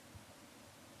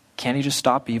 can't he just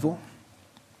stop evil?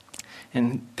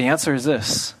 And the answer is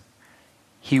this: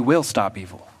 he will stop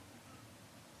evil.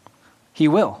 He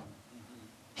will.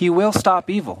 He will stop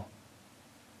evil.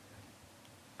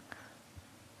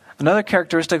 Another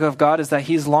characteristic of God is that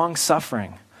he's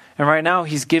long-suffering. And right now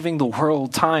he's giving the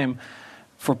world time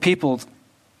for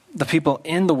the people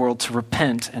in the world to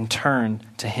repent and turn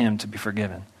to him to be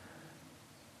forgiven.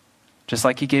 Just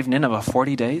like he gave Nineveh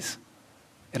 40 days.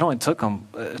 It only took him,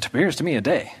 it appears to me, a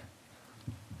day.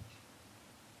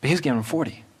 But he's given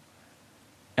 40.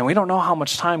 And we don't know how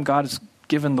much time God has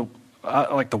given the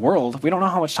world. We don't know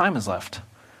how much time is left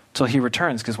till he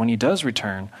returns. Because when he does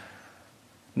return,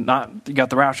 you got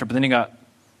the rapture, but then you got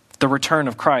the return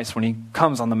of Christ when he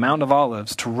comes on the Mount of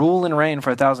Olives to rule and reign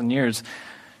for 1,000 years.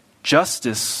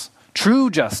 Justice, true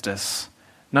justice,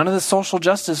 none of this social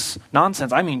justice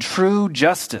nonsense. I mean true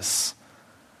justice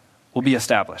will be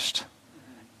established.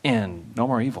 And no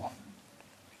more evil.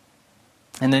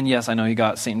 And then, yes, I know you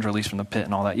got Satan's released from the pit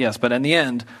and all that. Yes, but in the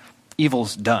end,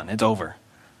 evil's done. It's over.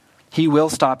 He will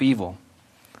stop evil.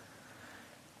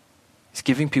 He's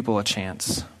giving people a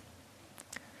chance.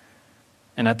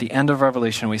 And at the end of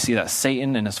Revelation, we see that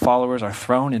Satan and his followers are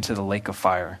thrown into the lake of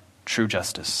fire. True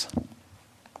justice.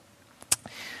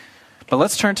 But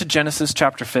let's turn to Genesis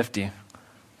chapter 50,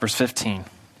 verse 15.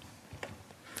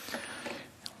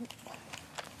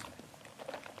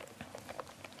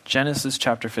 Genesis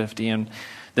chapter 50, and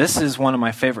this is one of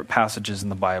my favorite passages in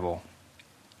the Bible.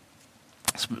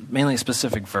 It's mainly a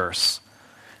specific verse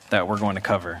that we're going to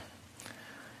cover.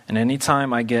 And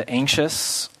anytime I get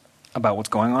anxious about what's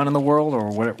going on in the world or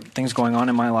what things going on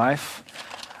in my life,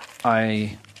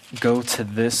 I go to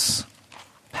this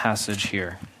passage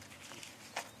here.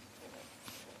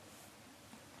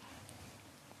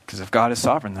 Because if God is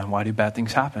sovereign, then why do bad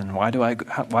things happen?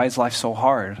 Why is life so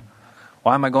hard?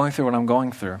 Why am I going through what I'm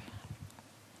going through?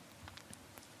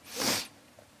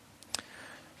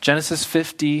 Genesis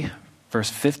 50, verse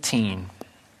 15.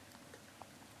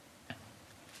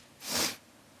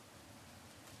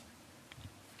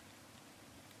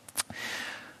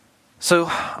 So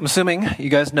I'm assuming you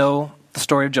guys know the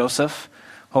story of Joseph.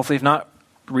 Hopefully, if not,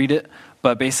 read it.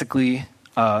 But basically,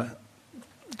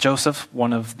 Joseph,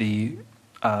 one of the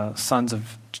sons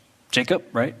of Jacob,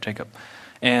 right? Jacob.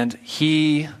 And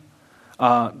he,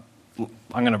 I'm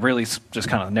going to really just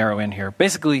kind of narrow in here.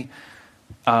 Basically,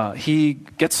 he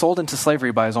gets sold into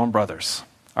slavery by his own brothers.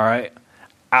 All right?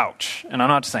 Ouch. And I'm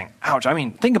not just saying ouch. I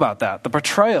mean, think about that. The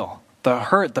betrayal, the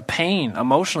hurt, the pain,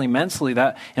 emotionally, mentally,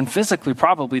 that, and physically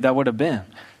probably that would have been.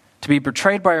 To be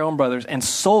betrayed by your own brothers and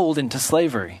sold into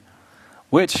slavery.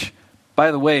 Which,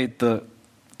 by the way, the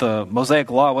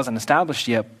Mosaic law wasn't established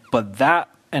yet, but that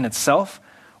in itself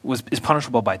is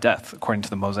punishable by death, according to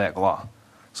the Mosaic law.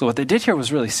 So what they did here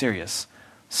was really serious.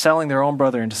 Selling their own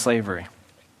brother into slavery.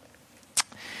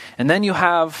 And then you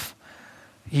have,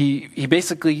 he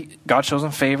basically, God shows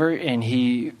him favor, and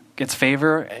he gets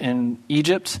favor in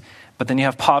Egypt, but then you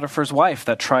have Potiphar's wife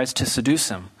that tries to seduce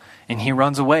him, and he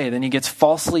runs away. Then he gets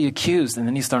falsely accused, and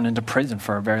then he's thrown into prison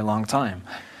for a very long time.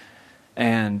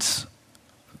 And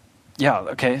yeah,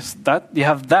 okay, so that you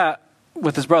have that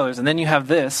with his brothers, and then you have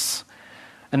this,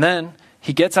 and then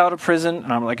he gets out of prison,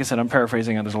 and like I said, I'm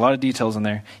paraphrasing, and there's a lot of details in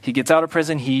there. He gets out of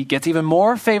prison, he gets even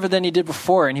more favor than he did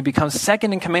before, and he becomes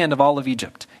second in command of all of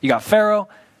Egypt. You got Pharaoh,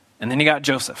 and then you got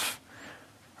Joseph.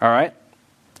 All right?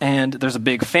 And there's a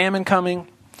big famine coming,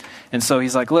 and so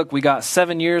he's like, look, we got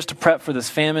 7 years to prep for this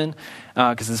famine,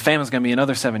 because this famine is going to be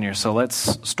another 7 years, so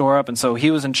let's store up. And so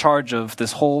he was in charge of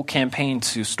this whole campaign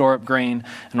to store up grain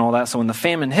and all that. So when the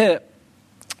famine hit,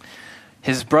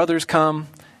 his brothers come,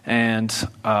 and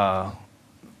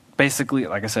basically,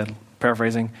 like I said,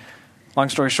 paraphrasing, long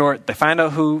story short, they find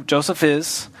out who Joseph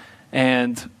is,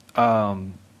 and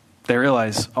they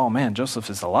realize, oh man, Joseph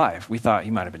is alive. We thought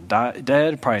he might have been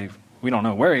dead. Probably, we don't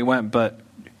know where he went, but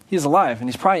he's alive, and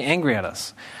he's probably angry at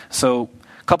us. So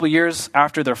a couple of years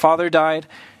after their father died,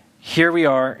 here we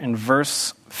are in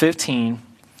verse 15.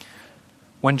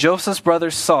 When Joseph's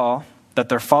brothers saw that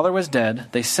their father was dead,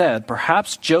 they said,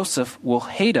 perhaps Joseph will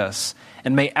hate us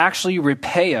and may actually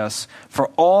repay us for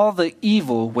all the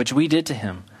evil which we did to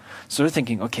him. So they're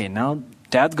thinking, okay, now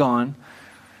dad's gone.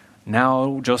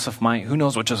 Now Joseph might, who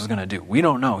knows what Joseph's going to do? We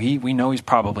don't know. We know he's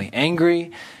probably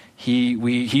angry.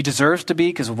 He deserves to be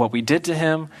because of what we did to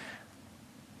him.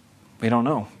 We don't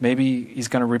know. Maybe he's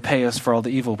going to repay us for all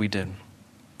the evil we did.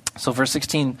 So verse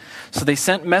 16, so they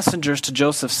sent messengers to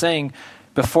Joseph saying,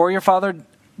 before your father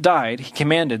died, he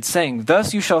commanded, saying,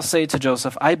 thus you shall say to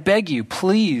Joseph, I beg you,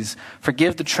 please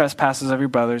forgive the trespasses of your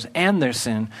brothers and their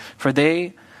sin, for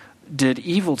they did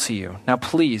evil to you. Now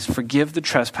please forgive the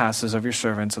trespasses of your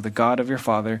servants, of the God of your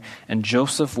father. And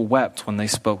Joseph wept when they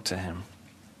spoke to him.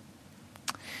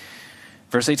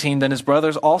 Verse 18, then his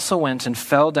brothers also went and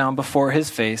fell down before his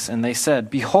face, and they said,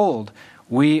 behold,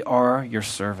 we are your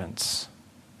servants.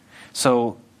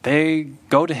 So they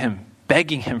go to him,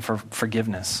 begging him for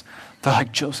forgiveness. They're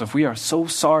like, Joseph, we are so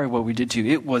sorry what we did to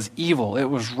you. It was evil. It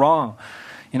was wrong.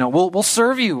 You know, we'll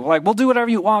serve you. Like, we'll do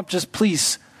whatever you want. Just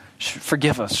please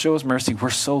forgive us. Show us mercy. We're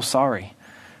so sorry.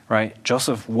 Right?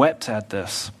 Joseph wept at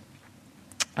this.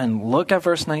 And look at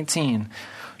verse 19.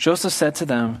 Joseph said to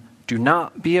them, do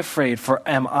not be afraid, for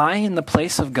am I in the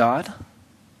place of God?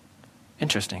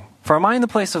 Interesting. For am I in the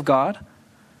place of God?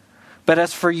 But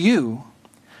as for you,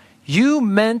 you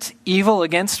meant evil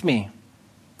against me.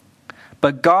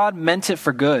 But God meant it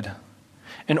for good,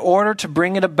 in order to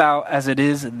bring it about as it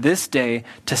is this day,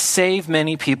 to save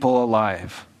many people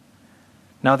alive.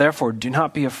 Now therefore, do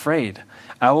not be afraid.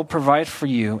 I will provide for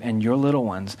you and your little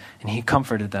ones. And he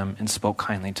comforted them and spoke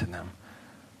kindly to them.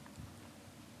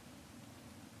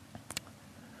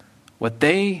 What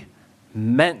they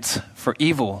meant for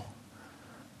evil,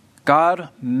 God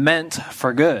meant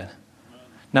for good.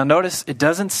 Now notice, it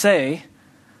doesn't say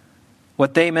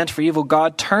what they meant for evil,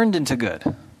 God turned into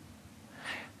good.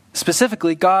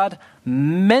 Specifically, God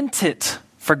meant it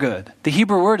for good. The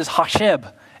Hebrew word is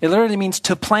hasheb. It literally means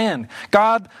to plan.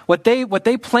 God, what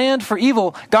they planned for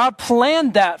evil, God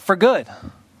planned that for good.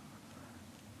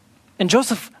 And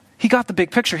Joseph, he got the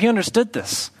big picture. He understood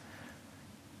this.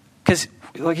 Because,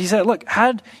 like he said, look,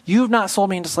 had you not sold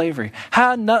me into slavery,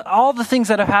 had not, all the things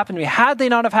that have happened to me, had they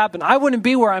not have happened, I wouldn't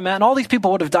be where I'm at, and all these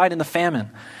people would have died in the famine.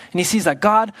 And he sees that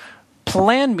God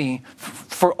planned me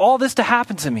for all this to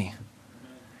happen to me.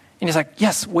 And he's like,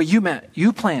 yes, what you meant,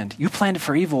 you planned it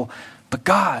for evil, but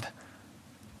God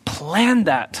planned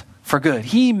that for good.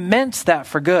 He meant that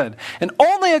for good. And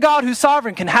only a God who's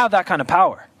sovereign can have that kind of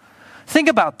power. Think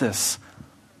about this.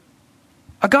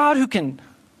 A God who can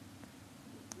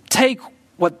take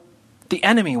what the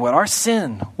enemy, what our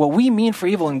sin, what we mean for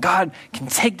evil, and God can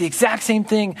take the exact same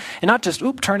thing and not just,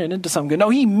 turn it into something good. No,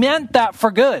 he meant that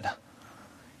for good.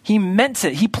 He meant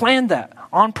it. He planned that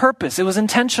on purpose. It was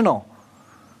intentional.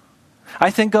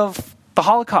 I think of the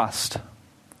Holocaust.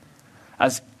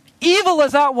 As evil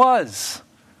as that was,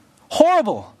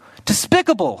 horrible,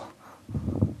 despicable,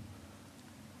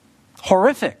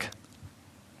 horrific.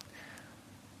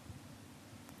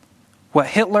 What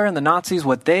Hitler and the Nazis,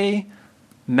 what they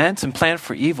meant and planned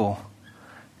for evil,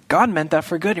 God meant that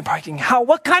for good. You're probably thinking,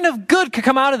 what kind of good could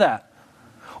come out of that?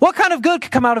 What kind of good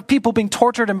could come out of people being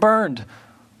tortured and burned?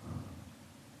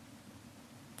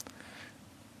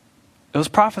 It was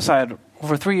prophesied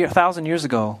over 3,000 years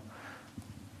ago,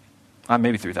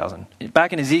 maybe 3,000,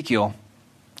 back in Ezekiel,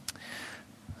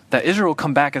 that Israel will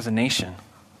come back as a nation.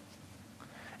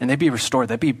 And they'd be restored.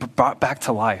 They'd be brought back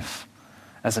to life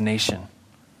as a nation.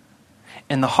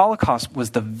 And the Holocaust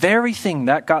was the very thing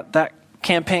that got that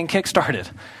campaign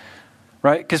kickstarted.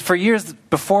 Right? Because for years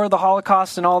before the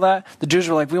Holocaust and all that, the Jews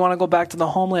were like, we want to go back to the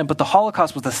homeland. But the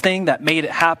Holocaust was the thing that made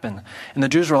it happen. And the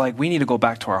Jews were like, we need to go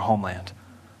back to our homeland.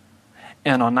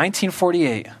 And on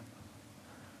 1948,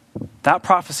 that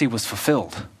prophecy was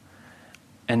fulfilled.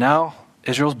 And now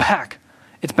Israel's back.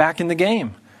 It's back in the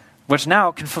game, which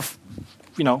now can,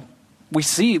 we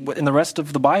see in the rest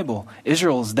of the Bible,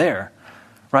 Israel is there,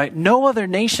 right? No other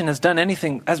nation has done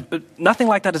anything, nothing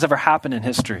like that has ever happened in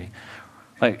history.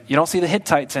 Like, you don't see the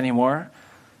Hittites anymore.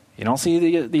 You don't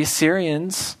see the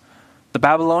Assyrians, the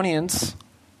Babylonians,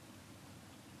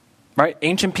 right?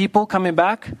 Ancient people coming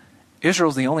back.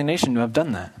 Israel's the only nation to have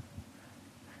done that.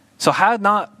 So had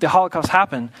not the Holocaust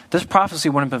happened, this prophecy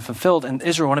wouldn't have been fulfilled and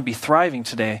Israel wouldn't be thriving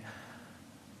today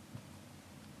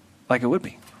like it would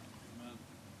be.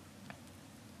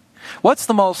 What's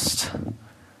the worst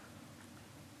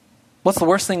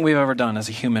thing we've ever done as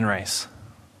a human race?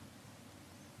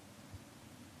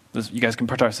 You guys can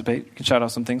participate. You can shout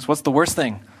out some things. What's the worst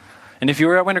thing? And if you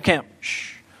were at winter camp,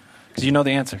 shh, because you know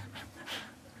the answer.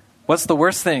 What's the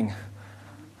worst thing?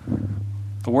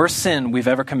 The worst sin we've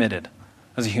ever committed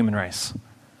as a human race?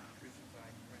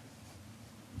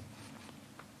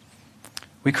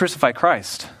 We crucified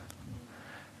Christ.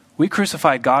 We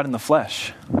crucified God in the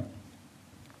flesh.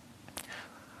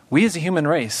 We as a human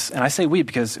race, and I say we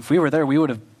because if we were there, we would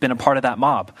have been a part of that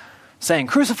mob saying,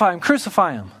 crucify him,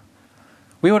 crucify him.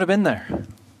 We would have been there.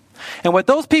 And what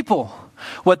those people,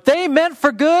 what they meant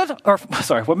for good,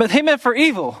 what they meant for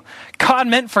evil, God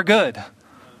meant for good.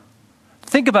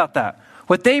 Think about that.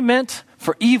 What they meant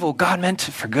for evil, God meant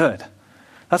it for good.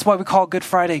 That's why we call Good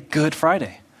Friday Good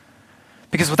Friday.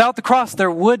 Because without the cross, there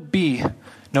would be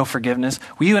no forgiveness.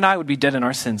 You and I would be dead in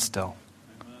our sins still.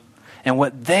 Amen. And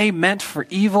what they meant for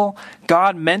evil,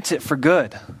 God meant it for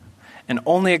good. And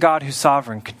only a God who's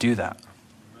sovereign could do that.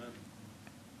 Amen.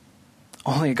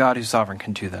 Only a God who's sovereign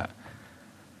can do that.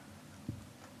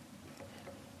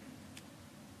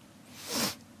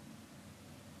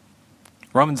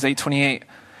 Romans 8:28.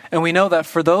 And we know that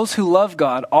for those who love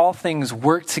God, all things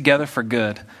work together for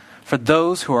good, for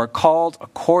those who are called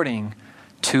according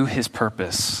to his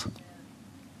purpose.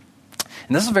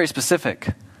 And this is very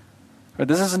specific.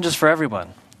 This isn't just for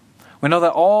everyone. We know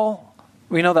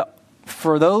that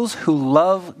for those who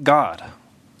love God,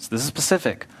 so this is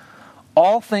specific,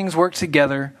 all things work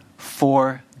together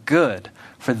for good,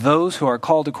 for those who are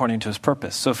called according to his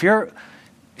purpose. So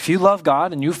if you love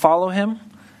God and you follow him,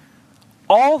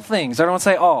 all things, everyone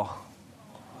say all.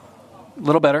 A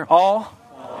little better.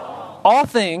 All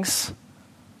things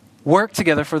work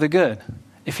together for the good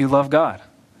if you love God.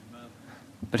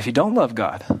 But if you don't love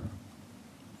God,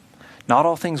 not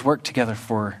all things work together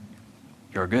for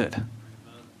your good.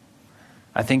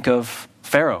 I think of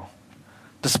Pharaoh.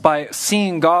 Despite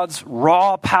seeing God's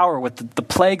raw power with the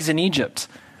plagues in Egypt.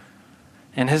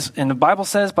 And the Bible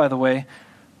says, by the way,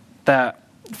 that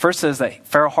first says that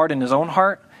Pharaoh hardened his own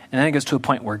heart. And then it goes to a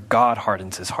point where God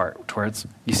hardens his heart towards,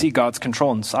 you see God's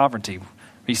control and sovereignty.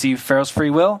 You see Pharaoh's free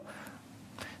will,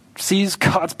 sees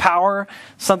God's power,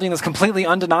 something that's completely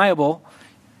undeniable.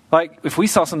 Like, if we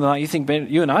saw something like that,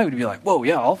 you and I would be like, whoa,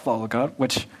 yeah, I'll follow God,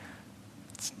 which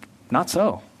it's not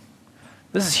so.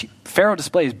 Pharaoh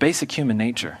displays basic human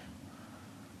nature.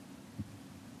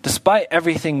 Despite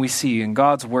everything we see in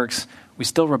God's works, we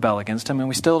still rebel against him and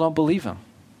we still don't believe him.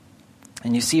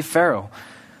 And you see Pharaoh.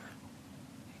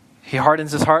 He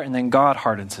hardens his heart, and then God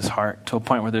hardens his heart to a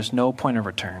point where there's no point of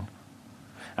return.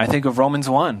 I think of Romans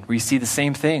 1, where you see the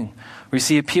same thing. Where you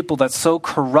see a people that's so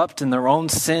corrupt in their own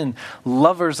sin,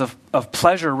 lovers of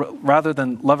pleasure rather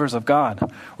than lovers of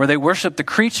God. Where they worship the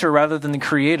creature rather than the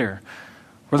creator.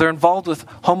 Where they're involved with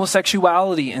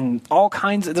homosexuality and all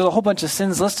kinds there's a whole bunch of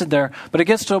sins listed there. But it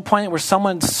gets to a point where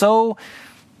someone's so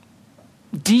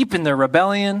deep in their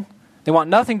rebellion, they want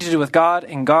nothing to do with God,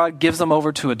 and God gives them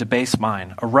over to a debased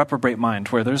mind, a reprobate mind,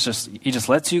 where He just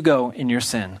lets you go in your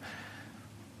sin,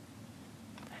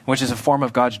 which is a form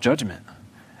of God's judgment.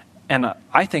 And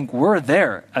I think we're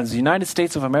there. As the United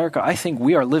States of America, I think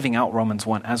we are living out Romans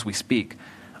 1 as we speak.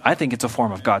 I think it's a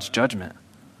form of God's judgment.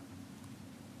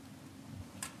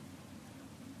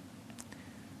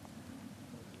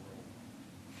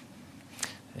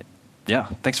 Yeah,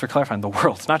 thanks for clarifying. The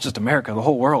world. It's not just America, the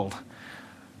whole world.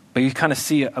 But you kind of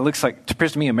see, it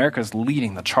appears to me America is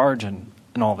leading the charge in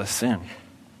all this sin.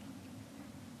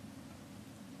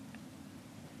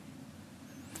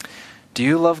 Do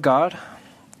you love God?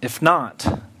 If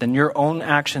not, then your own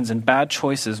actions and bad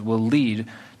choices will lead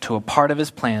to a part of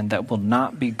His plan that will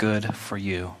not be good for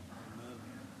you.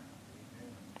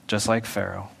 Just like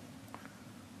Pharaoh.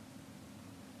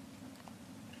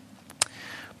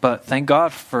 But thank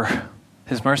God for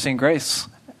His mercy and grace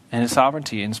and His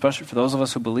sovereignty, and especially for those of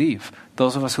us who believe,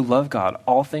 those of us who love God,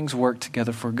 all things work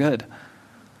together for good.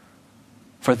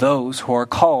 For those who are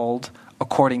called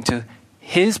according to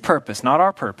His purpose, not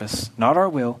our purpose, not our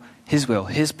will,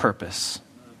 His purpose.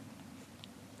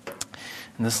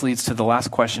 And this leads to the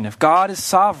last question. If God is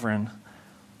sovereign,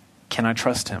 can I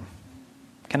trust Him?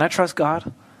 Can I trust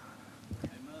God?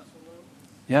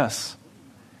 Yes.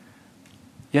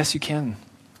 Yes, you can.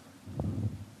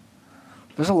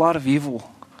 There's a lot of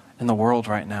evil in the world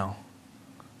right now.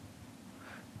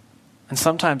 And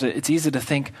sometimes it's easy to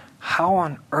think, how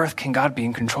on earth can God be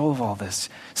in control of all this?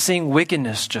 Seeing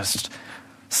wickedness just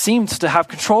seems to have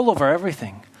control over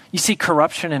everything. You see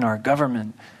corruption in our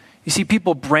government. You see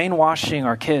people brainwashing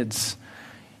our kids.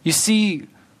 You see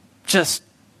just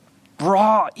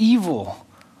raw evil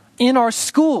in our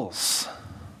schools.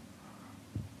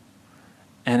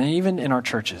 And even in our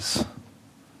churches.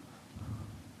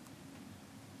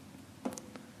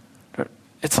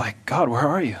 It's like, God, where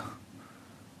are you?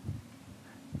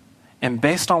 And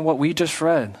based on what we just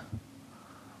read,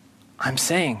 I'm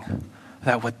saying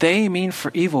that what they mean for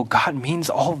evil, God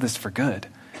means all of this for good.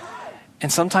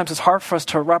 And sometimes it's hard for us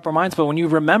to wrap our minds, but when you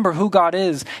remember who God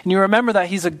is, and you remember that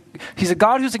He's a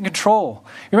God who's in control,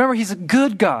 you remember He's a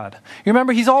good God, you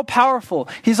remember He's all powerful,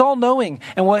 He's all knowing,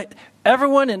 and what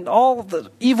everyone and all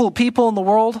the evil people in the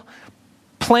world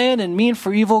plan and mean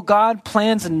for evil, God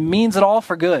plans and means it all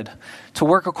for good, to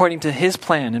work according to His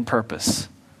plan and purpose.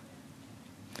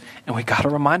 And we got to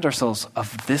remind ourselves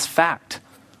of this fact.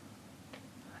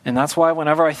 And that's why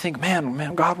whenever I think,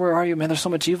 man, God, where are you? Man, there's so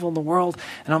much evil in the world.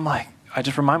 And I'm like, I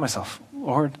just remind myself,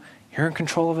 Lord, You're in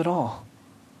control of it all.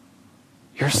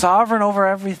 You're sovereign over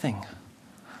everything.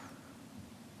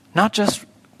 Not just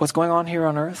what's going on here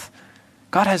on earth.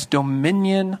 God has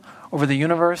dominion over the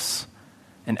universe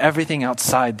and everything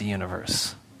outside the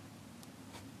universe.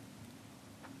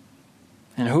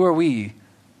 And who are we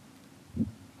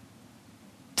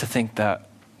to think that,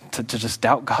 to just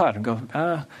doubt God and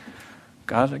go,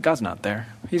 God's not there.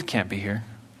 He can't be here.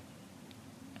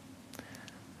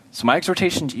 So my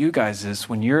exhortation to you guys is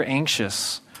when you're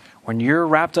anxious, when you're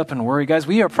wrapped up in worry, guys,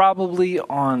 we are probably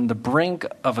on the brink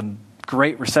of a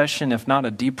great recession, if not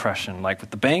a depression. Like with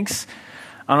the banks,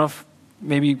 I don't know if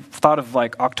maybe you thought of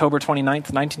like October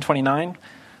 29th, 1929,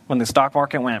 when the stock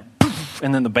market went poof,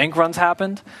 and then the bank runs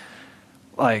happened.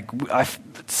 Like,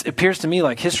 it appears to me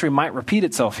like history might repeat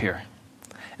itself here.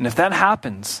 And if that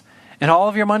happens, and all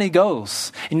of your money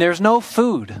goes, and there's no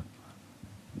food,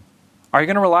 are you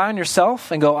going to rely on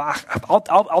yourself and go,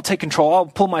 I'll take control, I'll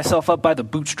pull myself up by the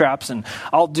bootstraps, and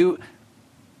I'll do...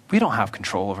 We don't have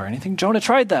control over anything. Jonah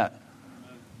tried that.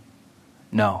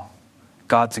 No.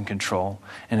 God's in control,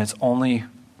 and it's only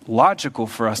logical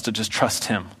for us to just trust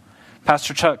Him.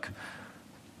 Pastor Chuck,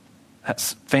 that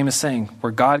famous saying,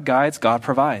 where God guides, God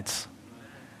provides.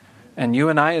 And you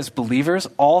and I as believers,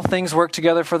 all things work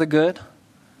together for the good.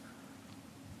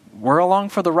 We're along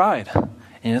for the ride,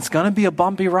 and it's going to be a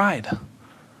bumpy ride.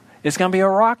 It's going to be a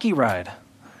rocky ride.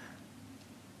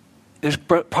 There's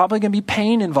probably going to be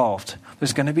pain involved.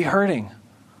 There's going to be hurting.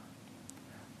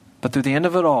 But through the end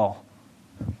of it all,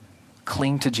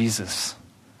 cling to Jesus.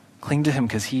 Cling to Him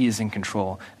because He is in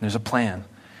control. And there's a plan.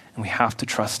 And we have to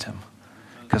trust Him.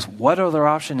 Because what other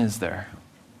option is there?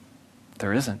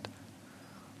 There isn't.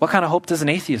 What kind of hope does an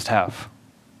atheist have?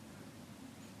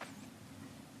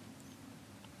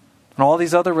 And all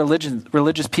these other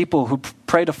religious people who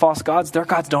pray to false gods, their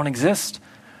gods don't exist.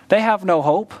 They have no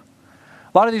hope.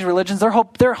 A lot of these religions,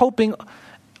 they're hoping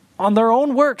on their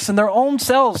own works and their own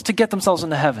selves to get themselves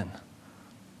into heaven.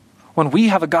 When we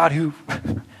have a God who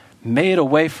made a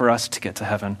way for us to get to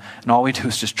heaven, and all we do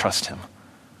is just trust him.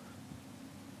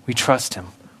 We trust him.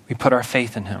 We put our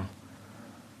faith in him.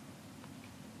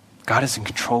 God is in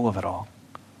control of it all.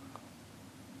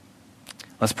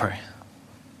 Let's pray.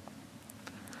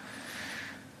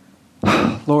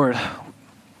 Lord,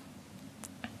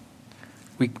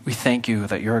 we thank you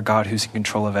that you're a God who's in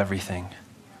control of everything.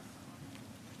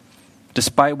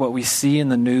 Despite what we see in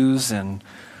the news and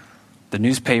the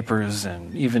newspapers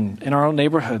and even in our own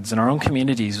neighborhoods, in our own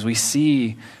communities, we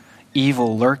see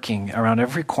evil lurking around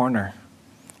every corner.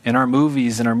 In our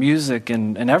movies, in our music,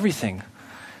 and everything.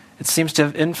 It seems to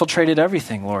have infiltrated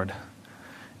everything, Lord.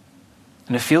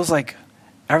 And it feels like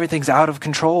everything's out of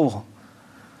control.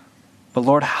 But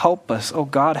Lord, help us. Oh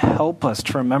God, help us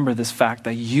to remember this fact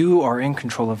that you are in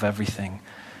control of everything.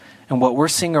 And what we're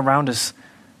seeing around us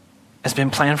has been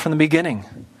planned from the beginning.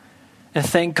 And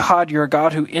thank God you're a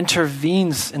God who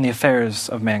intervenes in the affairs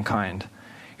of mankind.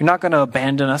 You're not going to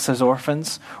abandon us as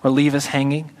orphans or leave us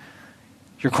hanging.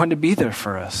 You're going to be there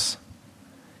for us.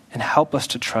 And help us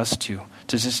to trust you,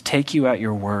 to just take you at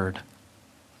your word.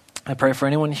 I pray for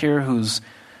anyone here who's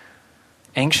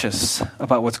anxious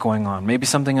about what's going on, maybe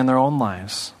something in their own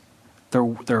lives.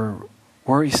 They're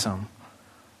worrisome.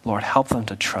 Lord, help them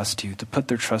to trust you, to put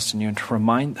their trust in you, and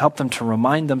to help them to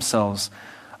remind themselves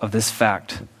of this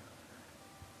fact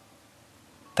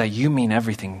that you mean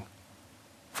everything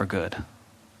for good.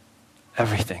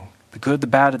 Everything. The good, the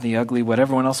bad, and the ugly, what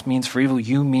everyone else means for evil,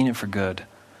 you mean it for good.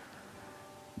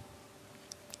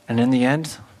 And in the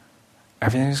end,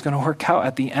 everything's going to work out.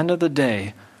 At the end of the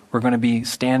day, we're going to be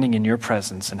standing in your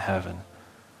presence in heaven.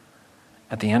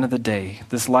 At the end of the day,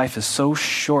 this life is so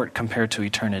short compared to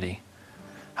eternity.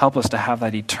 Help us to have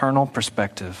that eternal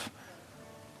perspective.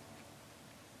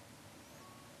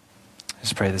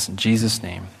 Just pray this in Jesus'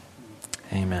 name.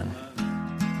 Amen.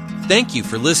 Thank you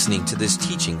for listening to this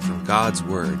teaching from God's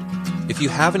Word. If you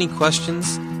have any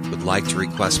questions, would like to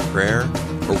request prayer,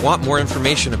 or want more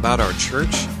information about our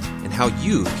church and how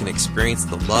you can experience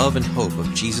the love and hope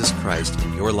of Jesus Christ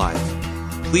in your life,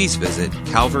 please visit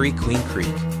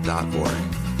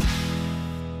calvaryqueencreek.org.